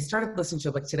started listening to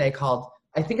a book today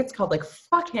I think it's called like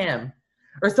Fuck Him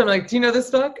or something like, do you know this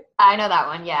book? I know that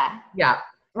one. Yeah. Yeah.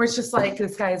 Where it's just like,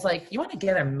 this guy's like, you want to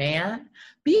get a man?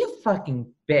 Be a fucking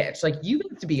bitch. Like, you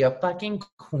have to be a fucking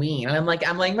queen. And I'm like,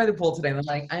 I'm laying by the pool today and I'm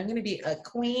like, I'm going to be a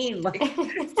queen. Like, you're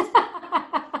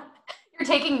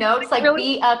taking notes, like,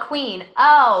 really? Be a queen.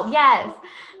 Oh, yes.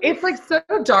 It's like so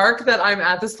dark that I'm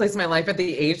at this place in my life at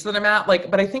the age that I'm at.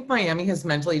 But I think Miami has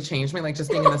mentally changed me. Like,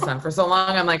 just being in the sun for so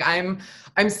long, I'm like, I'm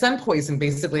sun poisoned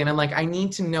basically. And I'm like, I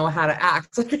need to know how to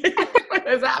act. What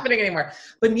is happening anymore?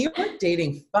 But New York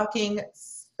dating fucking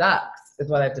sucks is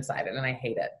what I've decided. And I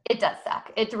hate it. It does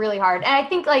suck. It's really hard. And I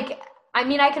think I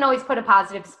can always put a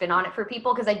positive spin on it for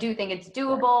people because I do think it's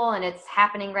doable and it's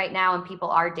happening right now and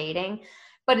people are dating.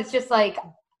 But it's just like,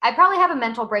 I probably have a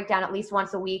mental breakdown at least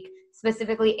once a week,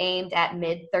 specifically aimed at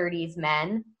mid-30s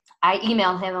men. I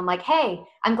email him. I'm like, hey,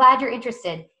 I'm glad you're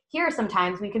interested. Here are some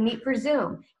times we can meet for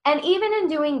Zoom. And even in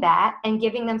doing that and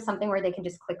giving them something where they can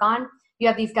just click on, you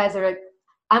have these guys that are like,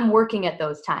 I'm working at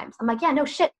those times. I'm like, yeah, no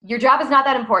shit. Your job is not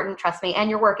that important, trust me. And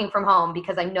you're working from home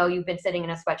because I know you've been sitting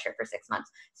in a sweatshirt for 6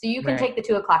 months. So you can take the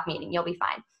 2:00 meeting. You'll be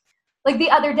fine. Like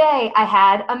the other day, I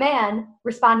had a man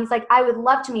respond. He's like, I would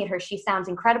love to meet her. She sounds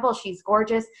incredible. She's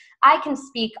gorgeous. I can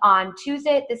speak on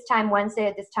Tuesday at this time, Wednesday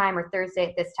at this time, or Thursday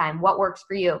at this time. What works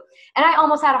for you? And I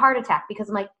almost had a heart attack because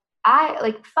I'm like,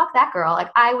 fuck that girl.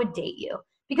 Like, I would date you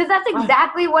because that's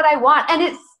exactly what I want. And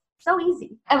it's so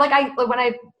easy. And when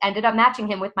I ended up matching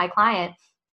him with my client,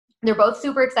 they're both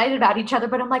super excited about each other,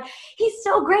 but I'm like, he's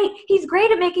so great. He's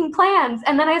great at making plans.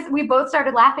 And then we both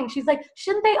started laughing. She's like,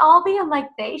 shouldn't they all be? I'm like,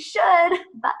 they should,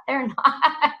 but they're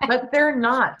not. But they're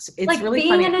not. It's like really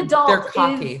being funny. An adult they're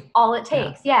cocky. Is all it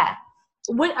takes. Yeah.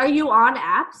 What are you on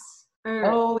apps?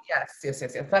 Oh, yes.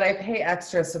 But I pay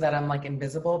extra so that I'm like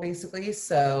invisible basically.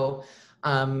 So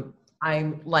I'm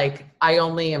like, I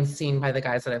only am seen by the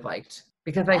guys that I've liked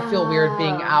because I feel weird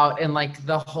being Oh. out in like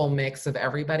the whole mix of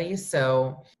everybody.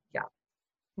 So yeah.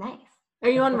 Nice. Are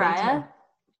you on That's what I do. Raya?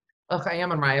 Ugh, I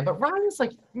am on Raya, but Raya's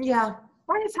like, yeah,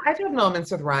 I've had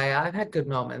moments with Raya. I've had good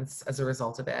moments as a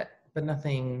result of it, but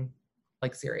nothing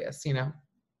like serious, you know?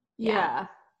 Yeah.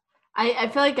 I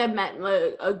feel like I met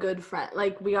a good friend.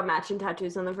 Like we got matching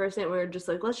tattoos on the first date. We were just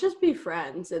like, let's just be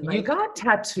friends. And like, You got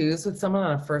tattoos with someone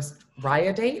on a first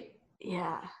Raya date?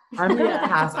 yeah. I'm gonna Yeah.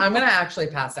 pass. I'm gonna actually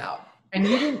pass out. And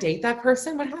you didn't date that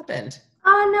person? What happened?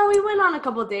 No, we went on a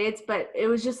couple dates, but it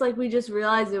was just like we just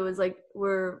realized it was like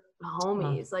we're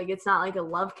homies. Like it's not like a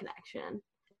love connection.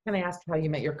 Can I ask how you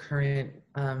met your current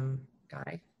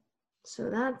guy? So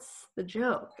that's the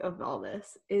joke of all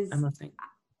this is I'm listening.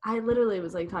 I literally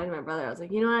was like talking to my brother. I was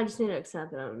like, you know what? I just need to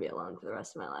accept that I'm gonna be alone for the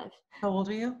rest of my life. How old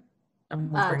are you?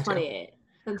 I'm whispering too. 28.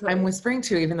 I'm whispering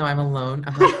too, even though I'm alone.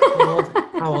 I'm like,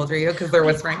 how old are you? Because they're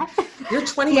whispering. You're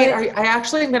 28. I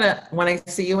actually am gonna, when I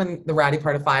see you in the rowdy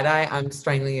part of Fide-Eye, I'm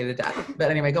strangling you to death.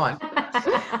 But anyway, go on.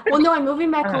 Well, no, I'm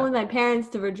moving back home with my parents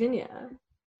to Virginia.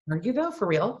 Are you though, for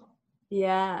real?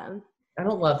 Yeah. I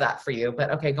don't love that for you,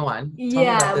 but okay, go on. Tell me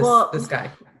Yeah, about well, this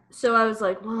guy. So I was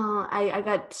like, well, I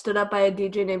got stood up by a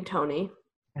DJ named Tony.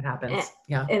 It happens.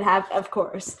 Yeah. It happened, of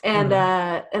course. And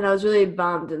I was really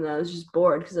bummed, and I was just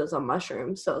bored because I was on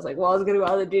mushrooms. So I was like, well, I was gonna go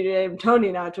out with a DJ named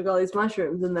Tony now. I took all these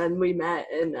mushrooms, and then we met,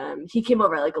 and he came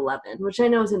over at like 11, which I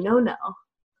know is a no-no.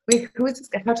 Wait, who is this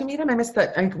guy? How'd you meet him? I missed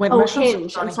that.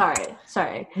 Hinge. I'm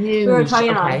sorry. Hinge. We were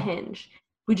talking on Hinge.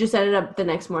 We just ended up the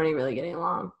next morning really getting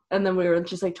along, and then we were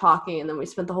just like talking, and then we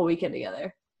spent the whole weekend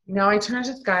together. Now I turn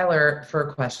to Skylar for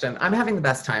a question. I'm having the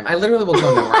best time. I literally will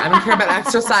go nowhere. I don't care about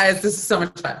exercise. This is so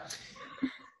much fun.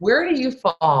 Where do you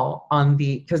fall on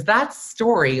because that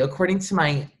story, according to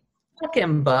my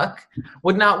fucking book,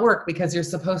 would not work because you're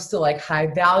supposed to like high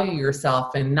value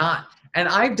yourself and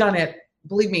I've done it,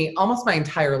 believe me, almost my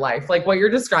entire life. Like what you're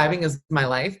describing is my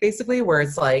life basically, where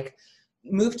it's like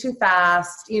move too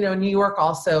fast, New York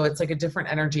also, it's like a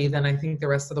different energy than I think the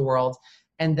rest of the world.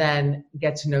 And then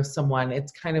get to know someone.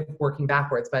 It's kind of working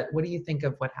backwards. But what do you think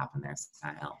of what happened there,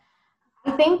 Style?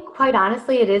 I think, quite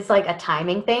honestly, it is like a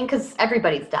timing thing because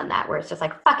everybody's done that where it's just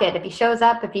like, fuck it. If he shows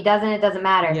up, if he doesn't, it doesn't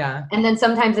matter. Yeah. And then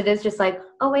sometimes it is just like,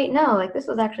 oh, wait, no, like this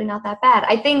was actually not that bad.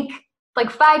 I think like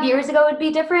 5 years ago it would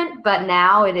be different, but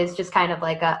now it is just kind of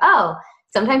like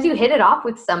sometimes you hit it off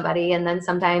with somebody and then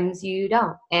sometimes you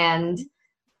don't. And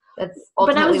that's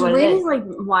ultimately what it is. But I was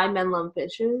reading like Why Men Love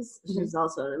Bitches, which is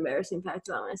also an embarrassing fact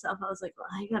about myself. I was like, well,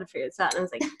 I gotta figure this out. And I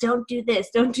was like, don't do this,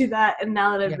 don't do that. And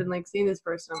now that I've been like seeing this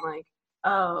person, I'm like,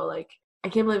 oh, like I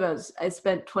can't believe I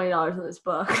spent $20 on this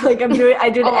book. Like I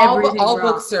did everything all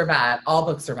wrong. books are bad. All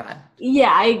books are bad.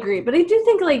 Yeah, I agree. But I do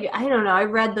think like, I don't know, I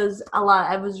read those a lot.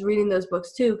 I was reading those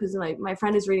books too because like my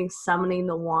friend is reading Summoning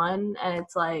the One, and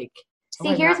it's like,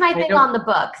 see, here's my thing on the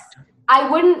books. I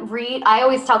wouldn't read, I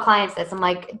always tell clients this, I'm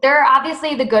like, there are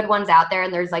obviously the good ones out there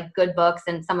and there's like good books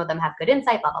and some of them have good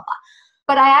insight, blah, blah, blah.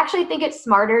 But I actually think it's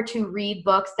smarter to read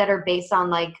books that are based on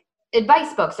like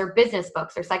advice books or business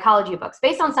books or psychology books,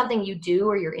 based on something you do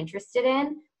or you're interested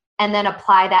in, and then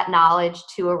apply that knowledge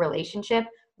to a relationship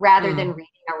rather than reading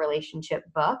a relationship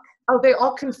book. Oh, they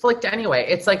all conflict anyway.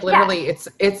 It's like literally,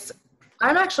 it's,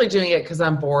 I'm actually doing it because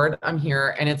I'm bored. I'm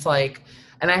here and it's like,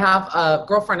 and I have a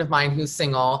girlfriend of mine who's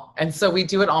single. And so we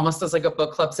do it almost as like a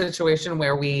book club situation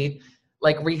where we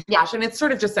like rehash and it's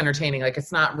sort of just entertaining. Like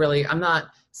it's not really, I'm not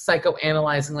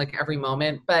psychoanalyzing like every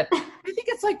moment, but I think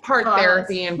it's like part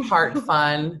therapy and part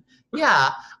fun. Yeah.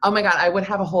 Oh my God. I would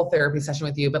have a whole therapy session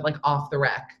with you, but like off the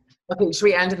rec. Okay. Should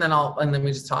we end and then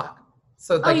we just talk?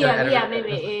 So like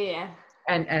maybe.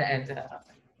 And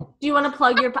do you want to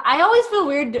plug your? I always feel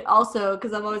weird also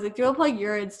because I'm always like, do you want to plug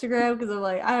your Instagram? Because I'm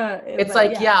like, It's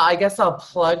like, I guess I'll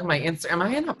plug my Instagram. Am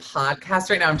I in a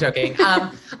podcast right now? I'm joking.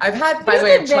 I've had, by the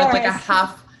way, I've chugged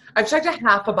a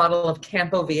half a bottle of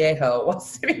Campo Viejo while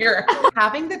sitting here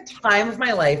having the time of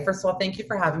my life. First of all, thank you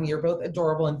for having me. You're both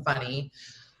adorable and funny.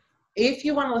 If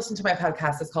you want to listen to my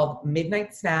podcast, it's called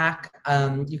Midnight Snack.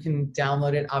 You can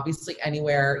download it obviously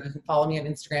anywhere. You can follow me on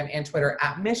Instagram and Twitter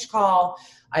at Mishcall.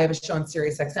 I have a show on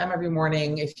SiriusXM every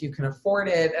morning if you can afford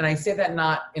it. And I say that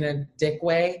not in a dick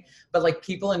way, but like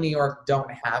people in New York don't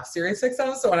have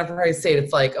SiriusXM. So whenever I say it,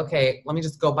 it's like, okay, let me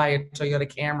just go buy a Toyota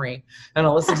Camry and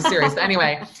I'll listen to Sirius. But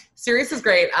anyway, Sirius is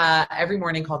great. Every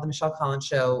morning called The Michelle Collins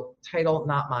Show, title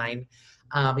not mine.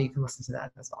 But you can listen to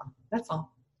that as well. That's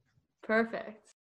all. Perfect.